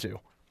tied to,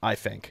 I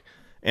think.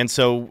 And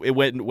so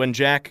when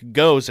Jack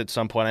goes at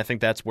some point, I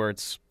think that's where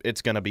it's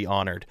going to be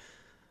honored.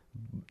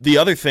 The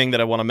other thing that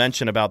I want to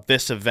mention about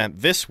this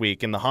event this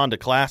week in the Honda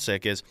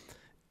Classic is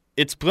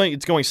it's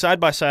going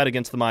side by side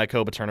against the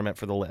Mayakoba tournament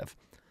for the LIV.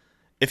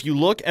 If you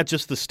look at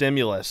just the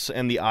stimulus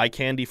and the eye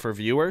candy for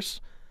viewers,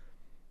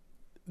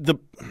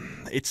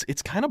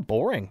 it's kind of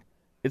boring.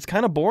 It's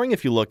kind of boring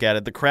if you look at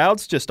it. The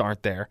crowds just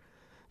aren't there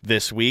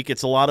this week.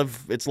 It's a lot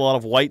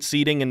of white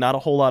seating and not a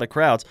whole lot of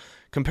crowds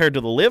compared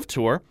to the LIV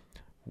Tour,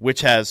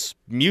 which has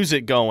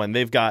music going.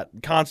 They've got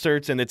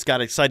concerts and it's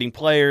got exciting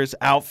players,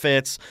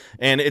 outfits,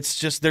 and it's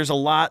just there's a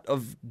lot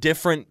of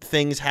different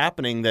things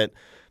happening that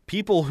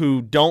people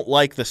who don't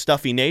like the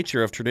stuffy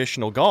nature of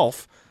traditional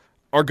golf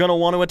are going to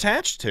want to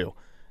attach to.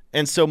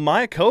 And so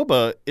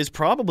Mayakoba is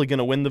probably going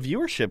to win the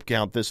viewership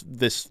count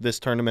this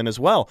tournament as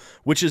well,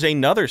 which is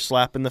another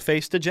slap in the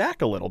face to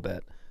Jack a little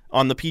bit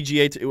on the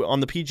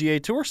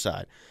PGA Tour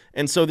side.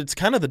 And so it's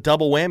kind of the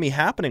double whammy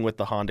happening with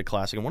the Honda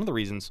Classic. And one of the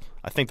reasons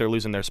I think they're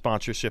losing their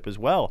sponsorship as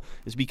well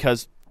is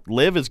because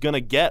LIV is going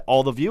to get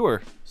all the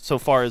viewer so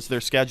far as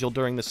they're scheduled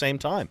during the same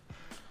time.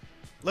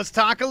 Let's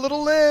talk a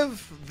little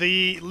LIV.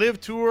 The LIV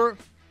Tour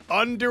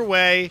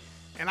underway.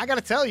 And I got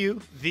to tell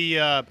you,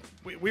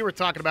 we were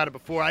talking about it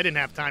before. I didn't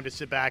have time to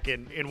sit back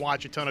and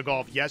watch a ton of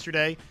golf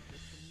yesterday.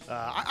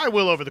 I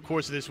will over the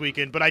course of this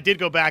weekend, but I did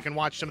go back and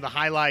watch some of the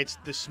highlights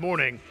this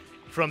morning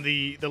from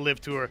the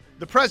LIV Tour.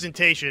 The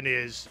presentation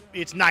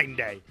it's night and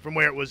day from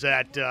where it was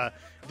at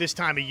this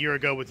time a year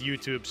ago with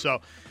YouTube.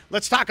 So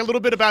let's talk a little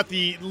bit about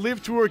the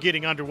LIV Tour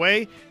getting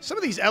underway. Some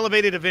of these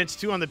elevated events,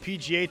 too, on the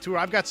PGA Tour.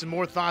 I've got some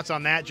more thoughts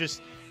on that.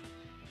 Just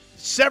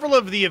several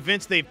of the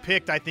events they've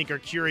picked, I think, are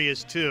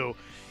curious, too.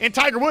 And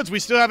Tiger Woods, we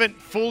still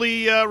haven't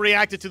fully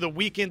reacted to the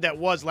weekend that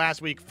was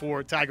last week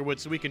for Tiger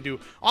Woods, so we can do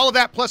all of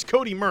that, plus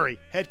Cody Murray,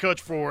 head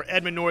coach for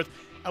Edmond North.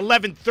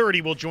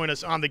 11:30 will join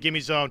us on the Gimme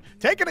Zone.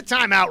 Taking a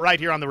timeout right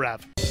here on the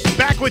Rev.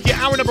 Back with you,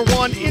 hour number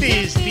one. It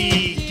is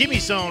the Gimme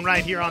Zone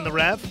right here on the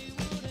Rev.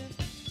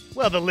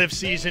 Well, the LIV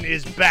season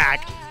is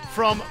back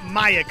from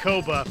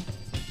Mayakoba.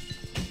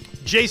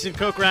 Jason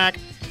Kokrak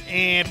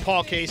and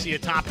Paul Casey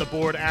atop the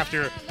board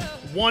after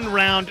one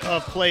round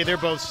of play. They're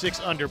both 6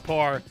 under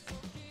par.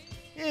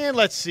 And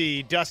let's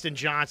see, Dustin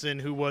Johnson,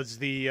 who was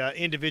the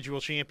individual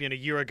champion a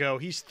year ago,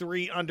 he's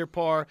 3 under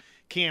par.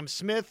 Cam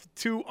Smith,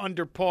 2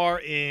 under par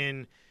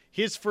in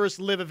his first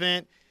LIV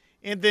event.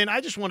 And then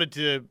I just wanted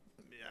to,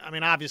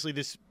 obviously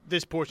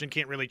this portion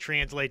can't really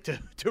translate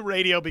to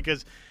radio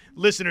because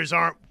listeners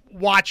aren't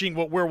watching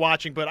what we're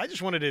watching, but I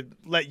just wanted to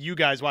let you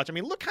guys watch.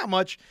 Look how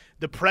much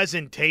the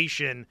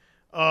presentation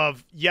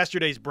of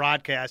yesterday's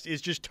broadcast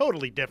is just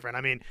totally different.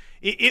 I mean,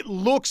 it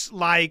looks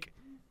like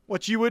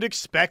what you would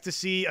expect to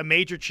see a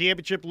major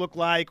championship look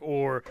like,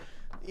 or,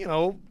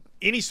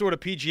 any sort of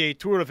PGA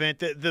Tour event.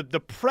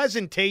 The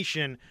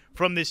presentation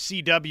from this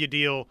CW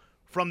deal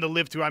from the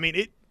Live Tour. I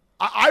mean,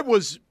 I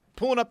was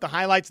pulling up the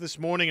highlights this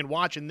morning and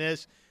watching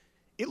this.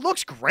 It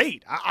looks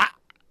great.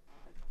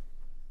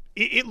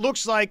 It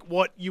looks like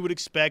what you would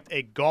expect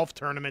a golf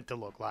tournament to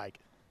look like.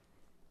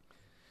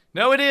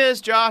 No, it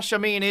is, Josh. I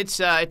mean, it's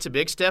a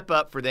big step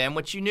up for them,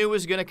 which you knew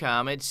was going to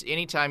come. It's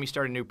anytime you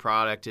start a new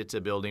product, it's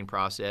a building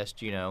process,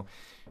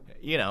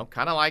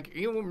 kind of like,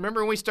 you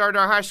remember when we started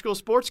our high school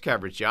sports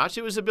coverage, Josh?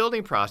 It was a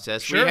building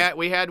process. Sure.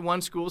 We had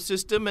one school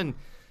system, and,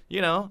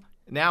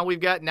 now we've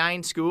got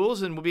 9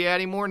 schools, and we'll be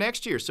adding more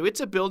next year. So it's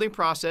a building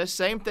process.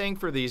 Same thing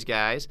for these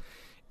guys.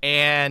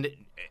 And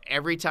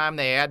every time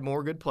they add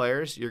more good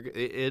players,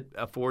 it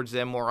affords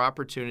them more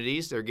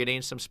opportunities. They're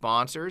getting some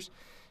sponsors.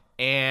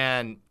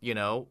 And,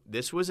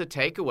 this was a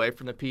takeaway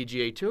from the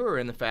PGA Tour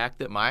in the fact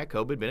that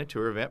Mayakoba had been a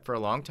tour event for a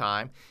long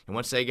time. And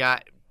once they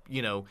got,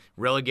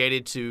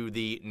 relegated to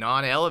the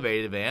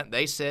non-elevated event,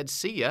 they said,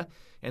 see ya.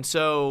 And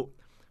so,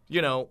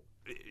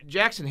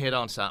 Jackson hit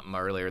on something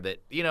earlier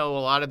that, a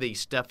lot of these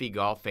stuffy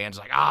golf fans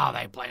like,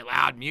 they play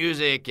loud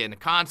music and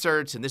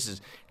concerts, and this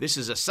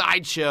is a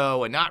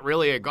sideshow and not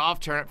really a golf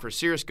tournament for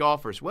serious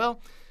golfers.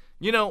 Well,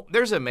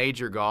 there's a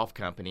major golf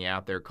company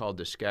out there called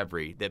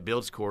Discovery that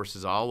builds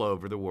courses all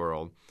over the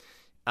world,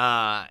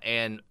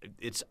 and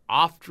it's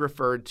oft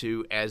referred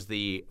to as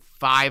the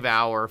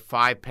 5-hour,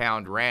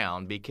 5-pound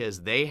round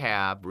because they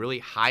have really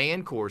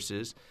high-end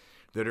courses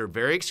that are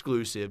very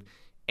exclusive,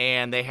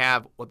 and they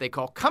have what they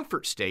call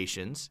comfort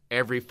stations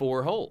every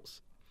 4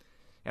 holes.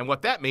 And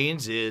what that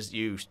means is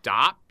you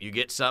stop, you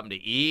get something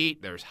to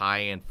eat, there's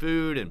high-end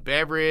food and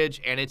beverage,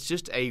 and it's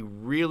just a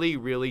really,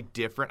 really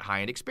different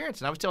high-end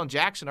experience. And I was telling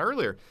Jackson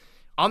earlier,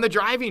 on the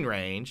driving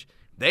range,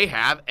 they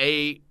have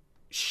a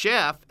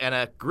chef and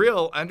a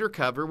grill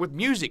undercover with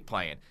music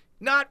playing.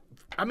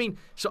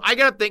 So I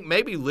got to think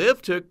maybe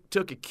Liv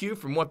took a cue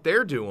from what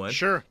they're doing.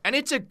 Sure. And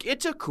it's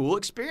a cool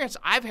experience.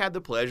 I've had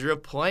the pleasure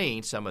of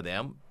playing some of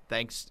them,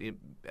 thanks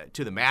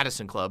to the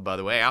Madison Club, by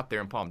the way, out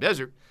there in Palm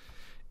Desert.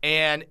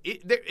 And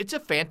it's a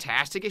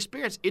fantastic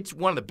experience. It's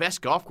one of the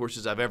best golf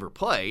courses I've ever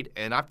played,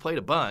 and I've played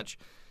a bunch.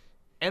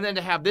 And then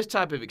to have this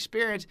type of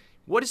experience,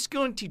 what it's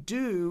going to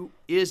do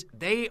is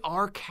they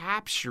are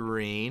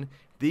capturing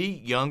the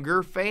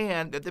younger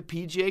fan that the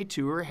PGA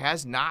Tour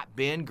has not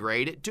been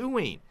great at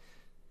doing.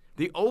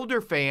 The older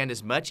fan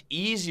is much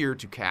easier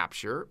to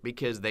capture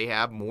because they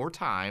have more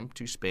time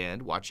to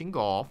spend watching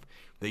golf.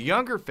 The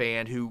younger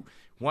fan who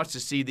wants to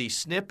see these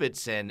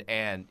snippets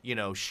and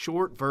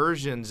short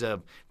versions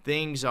of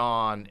things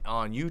on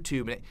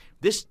YouTube.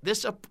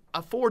 This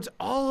affords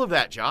all of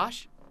that,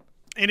 Josh.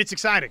 And it's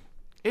exciting.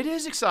 It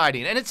is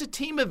exciting, and it's a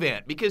team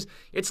event because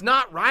it's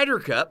not Ryder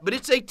Cup, but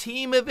it's a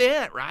team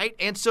event, right?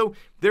 And so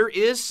there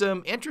is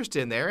some interest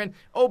in there. And,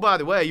 oh, by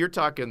the way, you're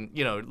talking,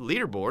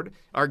 leaderboard.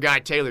 Our guy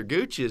Taylor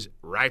Gooch is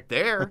right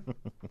there.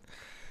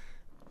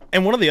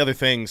 And one of the other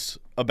things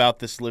about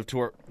this Live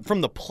Tour,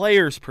 from the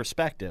players'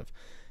 perspective,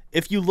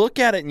 if you look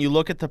at it and you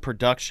look at the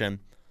production,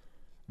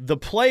 the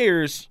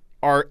players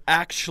are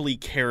actually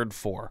cared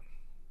for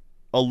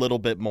a little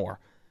bit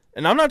more.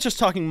 And I'm not just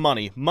talking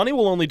money. Money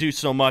will only do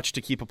so much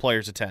to keep a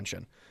player's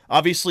attention.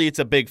 Obviously, it's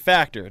a big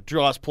factor. It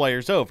draws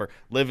players over.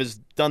 Liv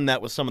has done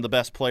that with some of the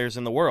best players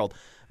in the world.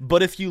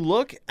 But if you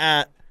look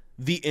at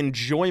the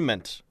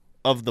enjoyment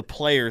of the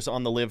players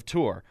on the Live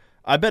Tour,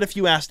 I bet if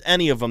you asked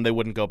any of them, they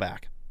wouldn't go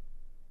back.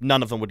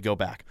 None of them would go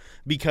back.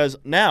 Because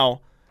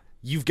now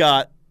you've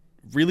got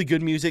really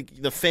good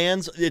music. The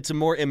fans, it's a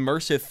more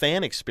immersive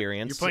fan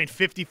experience. You're playing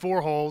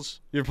 54 holes.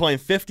 You're playing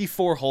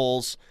 54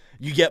 holes.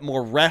 You get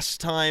more rest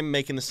time,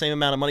 making the same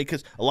amount of money,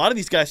 because a lot of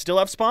these guys still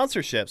have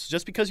sponsorships.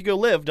 Just because you go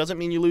Live doesn't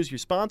mean you lose your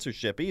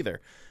sponsorship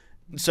either.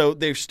 So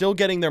they're still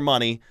getting their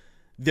money.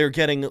 They're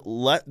getting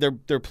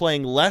they're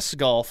playing less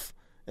golf,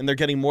 and they're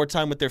getting more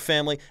time with their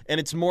family, and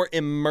it's more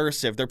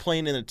immersive. They're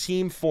playing in a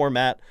team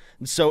format,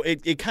 and so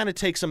it kind of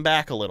takes them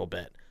back a little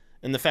bit.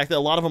 And the fact that a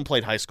lot of them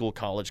played high school,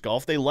 college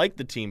golf, they liked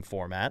the team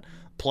format.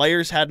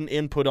 Players had an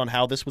input on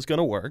how this was going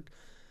to work.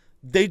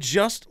 They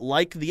just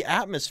like the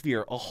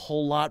atmosphere a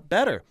whole lot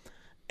better.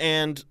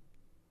 And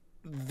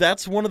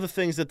that's one of the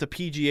things that the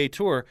PGA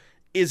Tour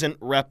isn't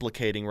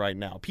replicating right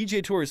now.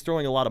 PGA Tour is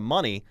throwing a lot of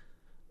money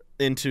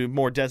into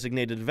more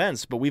designated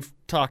events, but we've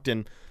talked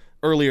in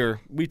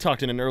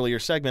an earlier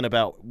segment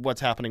about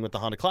what's happening with the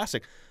Honda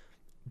Classic.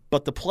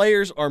 But the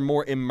players are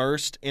more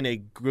immersed in a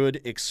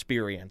good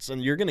experience,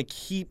 and you're going to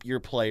keep your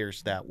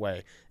players that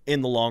way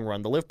in the long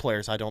run. The Live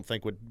players, I don't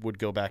think, would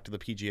go back to the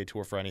PGA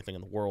Tour for anything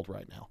in the world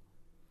right now.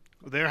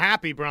 They're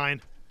happy,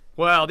 Brian.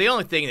 Well, the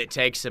only thing that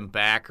takes them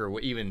back or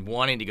even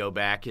wanting to go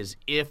back is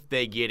if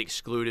they get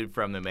excluded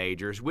from the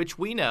majors, which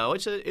we know,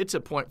 it's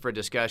a point for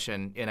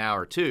discussion in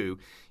hour 2,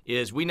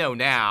 is we know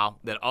now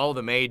that all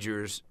the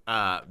majors,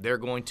 they're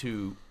going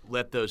to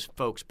let those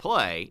folks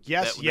play.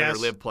 Yes, that yes. are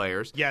live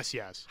players. Yes,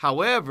 yes.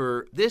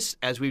 However, this,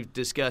 as we've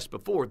discussed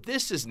before,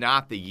 this is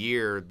not the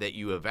year that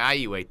you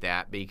evaluate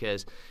that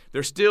because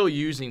they're still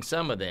using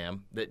some of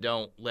them that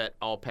don't let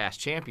all past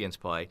champions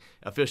play,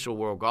 official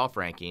world golf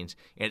rankings,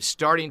 and it's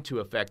starting to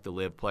affect the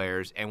live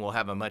players and will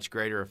have a much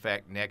greater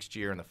effect next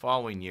year and the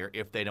following year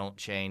if they don't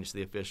change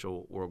the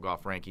official world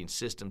golf ranking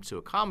system to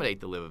accommodate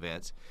the live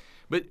events.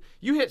 But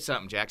you hit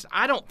something, Jackson.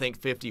 I don't think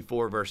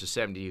 54 versus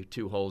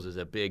 72 holes is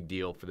a big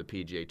deal for the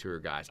PGA Tour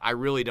guys. I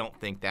really don't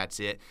think that's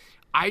it.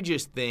 I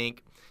just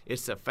think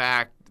it's the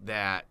fact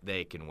that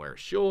they can wear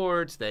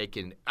shorts.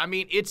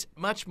 It's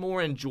much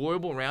more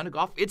enjoyable round of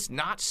golf. It's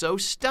not so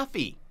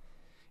stuffy.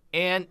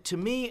 And to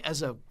me,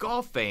 as a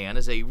golf fan,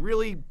 as a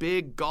really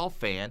big golf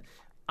fan,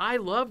 I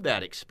love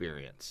that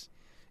experience.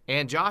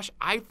 And Josh,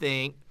 I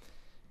think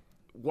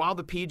while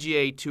the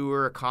PGA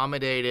Tour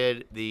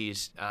accommodated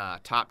these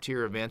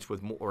top-tier events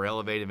or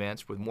elevated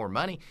events with more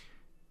money,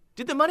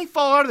 did the money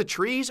fall out of the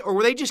trees or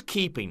were they just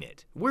keeping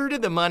it? Where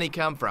did the money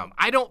come from?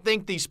 I don't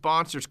think these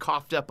sponsors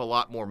coughed up a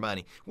lot more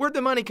money. Where'd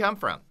the money come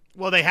from?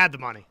 Well, they had the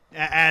money,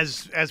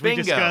 as we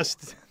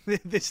discussed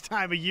this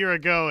time a year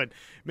ago and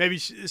maybe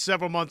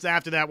several months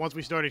after that once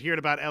we started hearing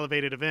about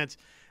elevated events.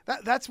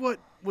 That's what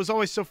was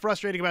always so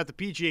frustrating about the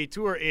PGA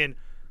Tour. And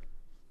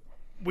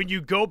when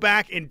you go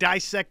back and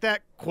dissect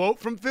that quote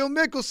from Phil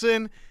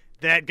Mickelson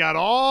that got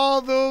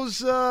all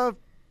those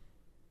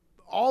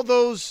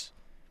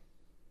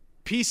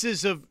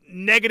pieces of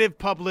negative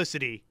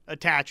publicity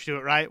attached to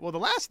it, right? Well, the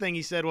last thing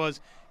he said was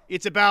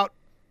it's about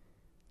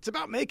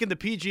making the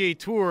PGA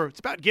Tour, it's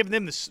about giving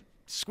them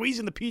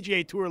squeezing the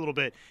PGA Tour a little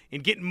bit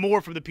and getting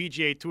more from the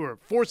PGA Tour,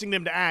 forcing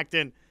them to act.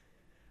 And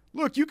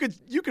look, you could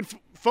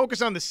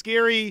focus on the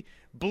scary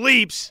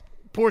bleeps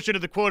portion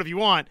of the quote if you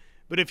want,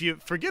 but if you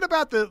forget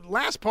about the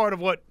last part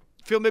of what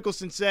Phil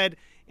Mickelson said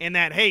and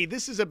that, hey,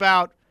 this is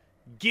about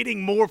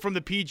getting more from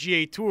the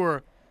PGA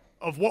Tour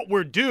of what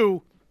we're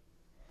due,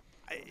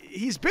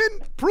 he's been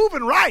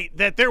proven right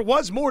that there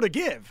was more to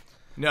give.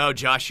 No,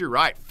 Josh, you're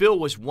right. Phil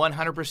was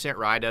 100%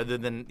 right, other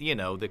than,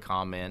 the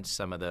comments,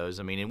 some of those.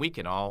 I mean, and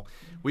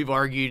we've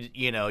argued,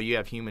 you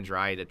have human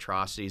rights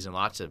atrocities in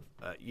lots of,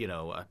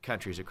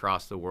 countries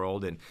across the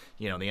world. And,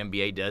 the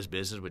NBA does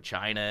business with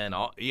China and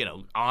all,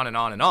 on and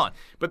on and on.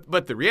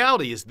 But the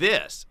reality is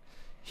this.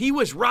 He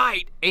was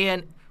right,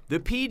 and the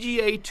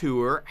PGA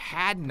Tour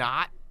had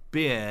not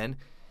been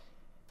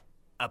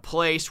a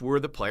place where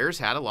the players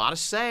had a lot of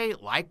say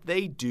like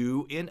they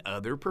do in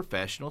other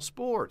professional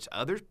sports.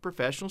 Other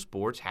professional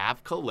sports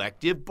have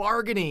collective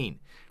bargaining.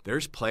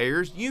 There's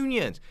players'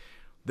 unions.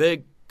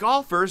 The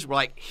golfers were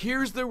like,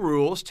 here's the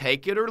rules,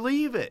 take it or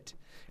leave it.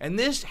 And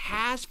this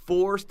has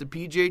forced the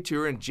PGA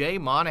Tour and Jay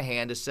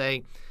Monahan to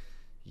say,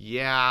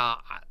 yeah,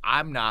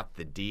 I'm not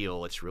the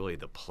deal. It's really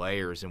the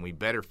players, and we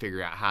better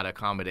figure out how to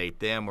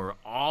accommodate them or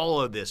all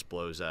of this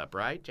blows up.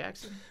 Right,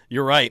 Jackson?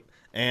 You're right.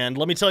 And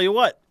let me tell you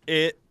what,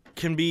 it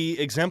can be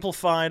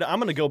exemplified. I'm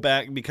going to go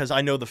back because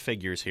I know the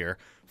figures here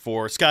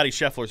for Scotty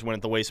Scheffler's win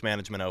at the Waste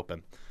Management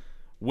Open.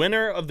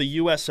 Winner of the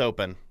U.S.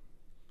 Open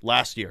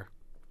last year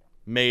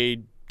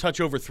made touch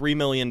over $3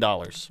 million.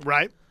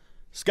 Right.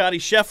 Scotty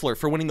Scheffler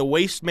for winning the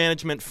Waste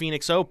Management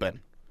Phoenix Open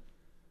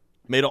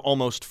made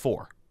almost $4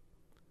 million.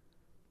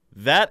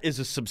 That is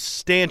a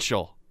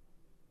substantial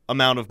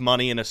amount of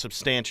money and a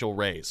substantial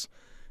raise.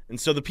 And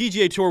so the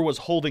PGA Tour was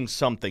holding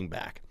something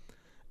back.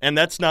 And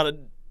that's not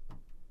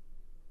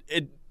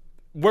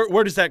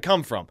where does that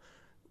come from?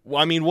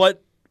 Well, I mean,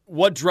 what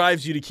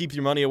drives you to keep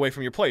your money away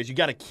from your players? You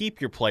got to keep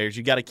your players.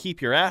 You got to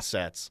keep your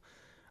assets.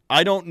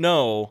 I don't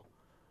know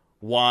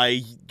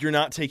why you're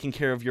not taking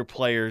care of your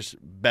players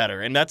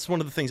better. And that's one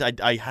of the things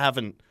I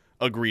haven't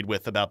agreed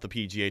with about the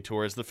PGA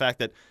Tour is the fact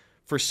that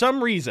for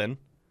some reason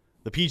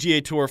the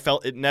PGA Tour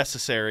felt it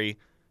necessary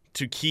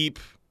to keep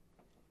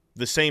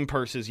the same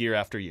purses year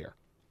after year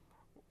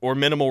or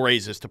minimal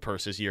raises to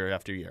purses year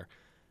after year.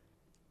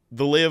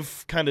 The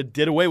LIV kind of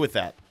did away with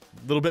that.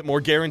 A little bit more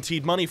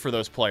guaranteed money for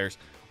those players.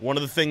 One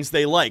of the things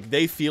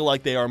they feel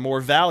like they are more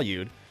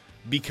valued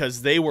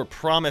because they were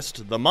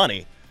promised the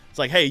money. It's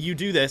like, hey, you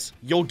do this,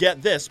 you'll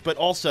get this, but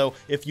also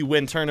if you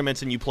win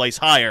tournaments and you place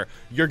higher,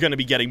 you're going to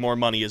be getting more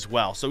money as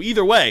well. So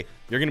either way,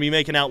 you're going to be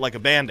making out like a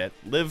bandit.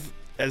 LIV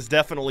has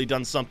definitely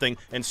done something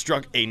and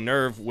struck a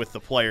nerve with the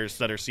players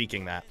that are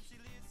seeking that.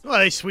 Well,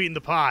 they sweetened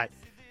the pot.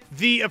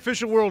 The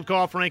official World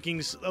Golf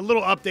Rankings, a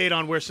little update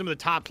on where some of the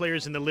top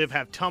players in the LIV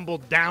have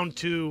tumbled down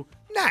to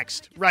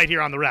next, right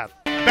here on The Rev.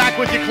 Back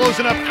with you,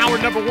 closing up hour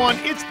number 1.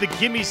 It's the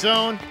Gimme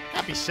Zone.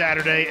 Happy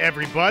Saturday,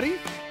 everybody.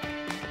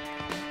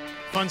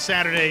 Fun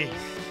Saturday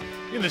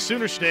in the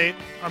Sooner State.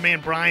 Our man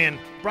Brian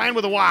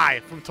with a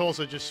Y from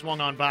Tulsa just swung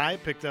on by,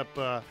 picked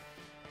up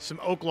some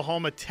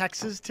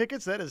Oklahoma-Texas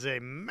tickets. That is a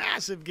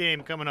massive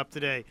game coming up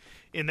today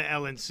in the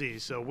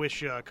LNC. So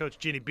wish Coach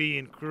Ginny B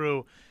and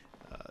crew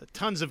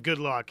tons of good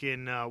luck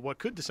in what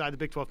could decide the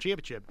Big 12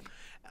 championship.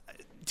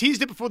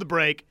 Teased it before the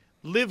break.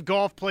 LIV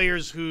golf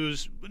players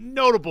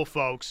notable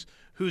folks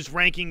whose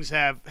rankings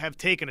have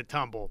taken a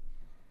tumble.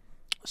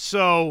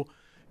 So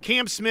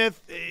Cam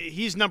Smith,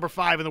 he's number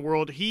 5 in the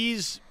world.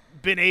 He's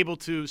been able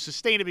to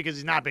sustain it because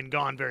he's not been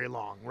gone very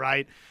long,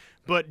 right?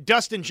 But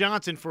Dustin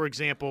Johnson, for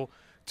example,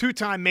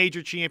 2-time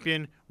major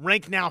champion,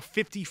 ranked now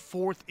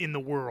 54th in the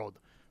world.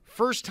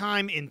 First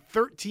time in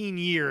 13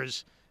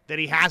 years that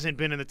he hasn't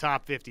been in the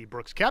top 50.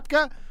 Brooks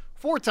Koepka,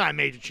 4-time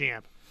major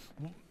champ,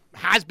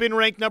 has been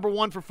ranked number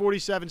 1 for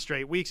 47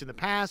 straight weeks in the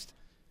past.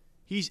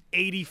 He's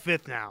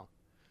 85th now.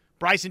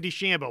 Bryson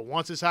DeChambeau,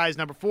 once as high as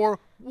number 4,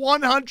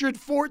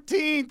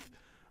 114th.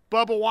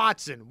 Bubba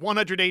Watson,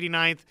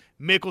 189th.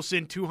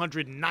 Mickelson,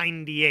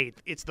 298th.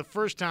 It's the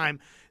first time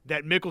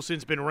that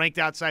Mickelson's been ranked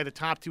outside the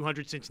top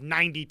 200 since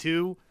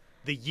 92,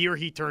 the year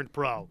he turned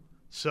pro.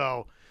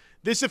 So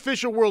this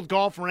official World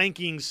Golf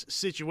Rankings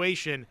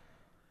situation,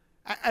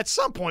 at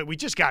some point we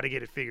just got to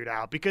get it figured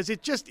out because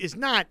it just is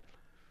not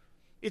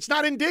 – it's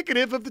not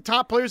indicative of the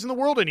top players in the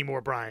world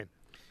anymore, Brian.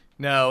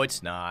 No,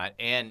 it's not.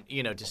 And,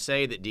 to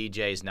say that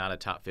DJ is not a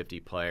top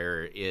 50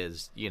 player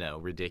is,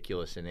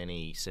 ridiculous in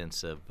any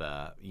sense of,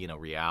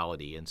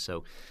 reality. And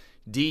so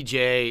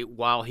DJ,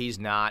 while he's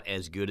not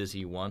as good as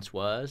he once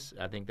was,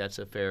 I think that's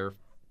a fair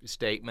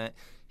statement,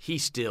 he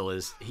still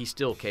is. He's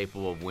still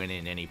capable of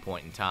winning at any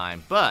point in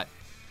time. But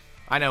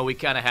I know we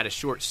kind of had a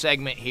short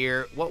segment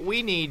here. What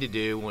we need to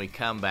do when we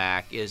come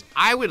back is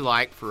I would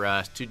like for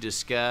us to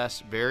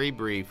discuss very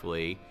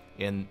briefly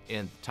in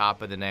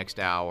top of the next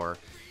hour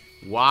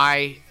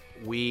why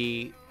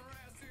we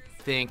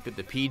think that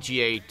the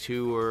PGA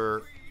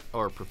Tour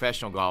or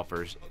professional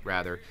golfers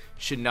rather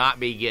should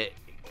not get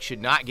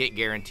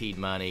guaranteed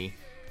money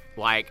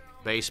like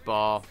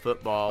baseball,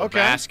 football,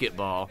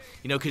 basketball.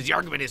 Because the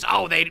argument is,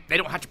 they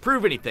don't have to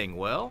prove anything.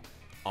 Well,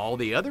 all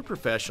the other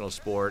professional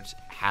sports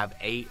have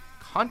a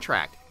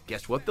contract.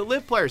 Guess what the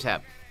LIV players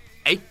have?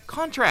 A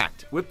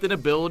contract with an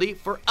ability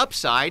for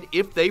upside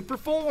if they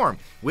perform,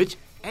 which,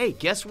 hey,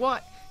 guess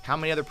what? How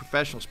many other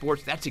professional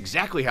sports? That's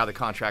exactly how the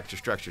contracts are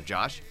structured,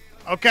 Josh.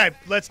 Okay,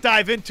 let's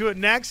dive into it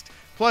next.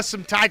 Plus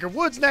some Tiger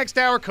Woods next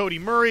hour. Cody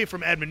Murray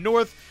from Edmond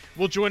North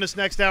will join us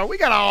next hour. We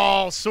got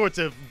all sorts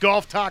of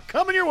golf talk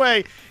coming your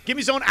way.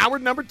 Gimme Zone hour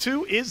number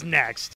 2 is next.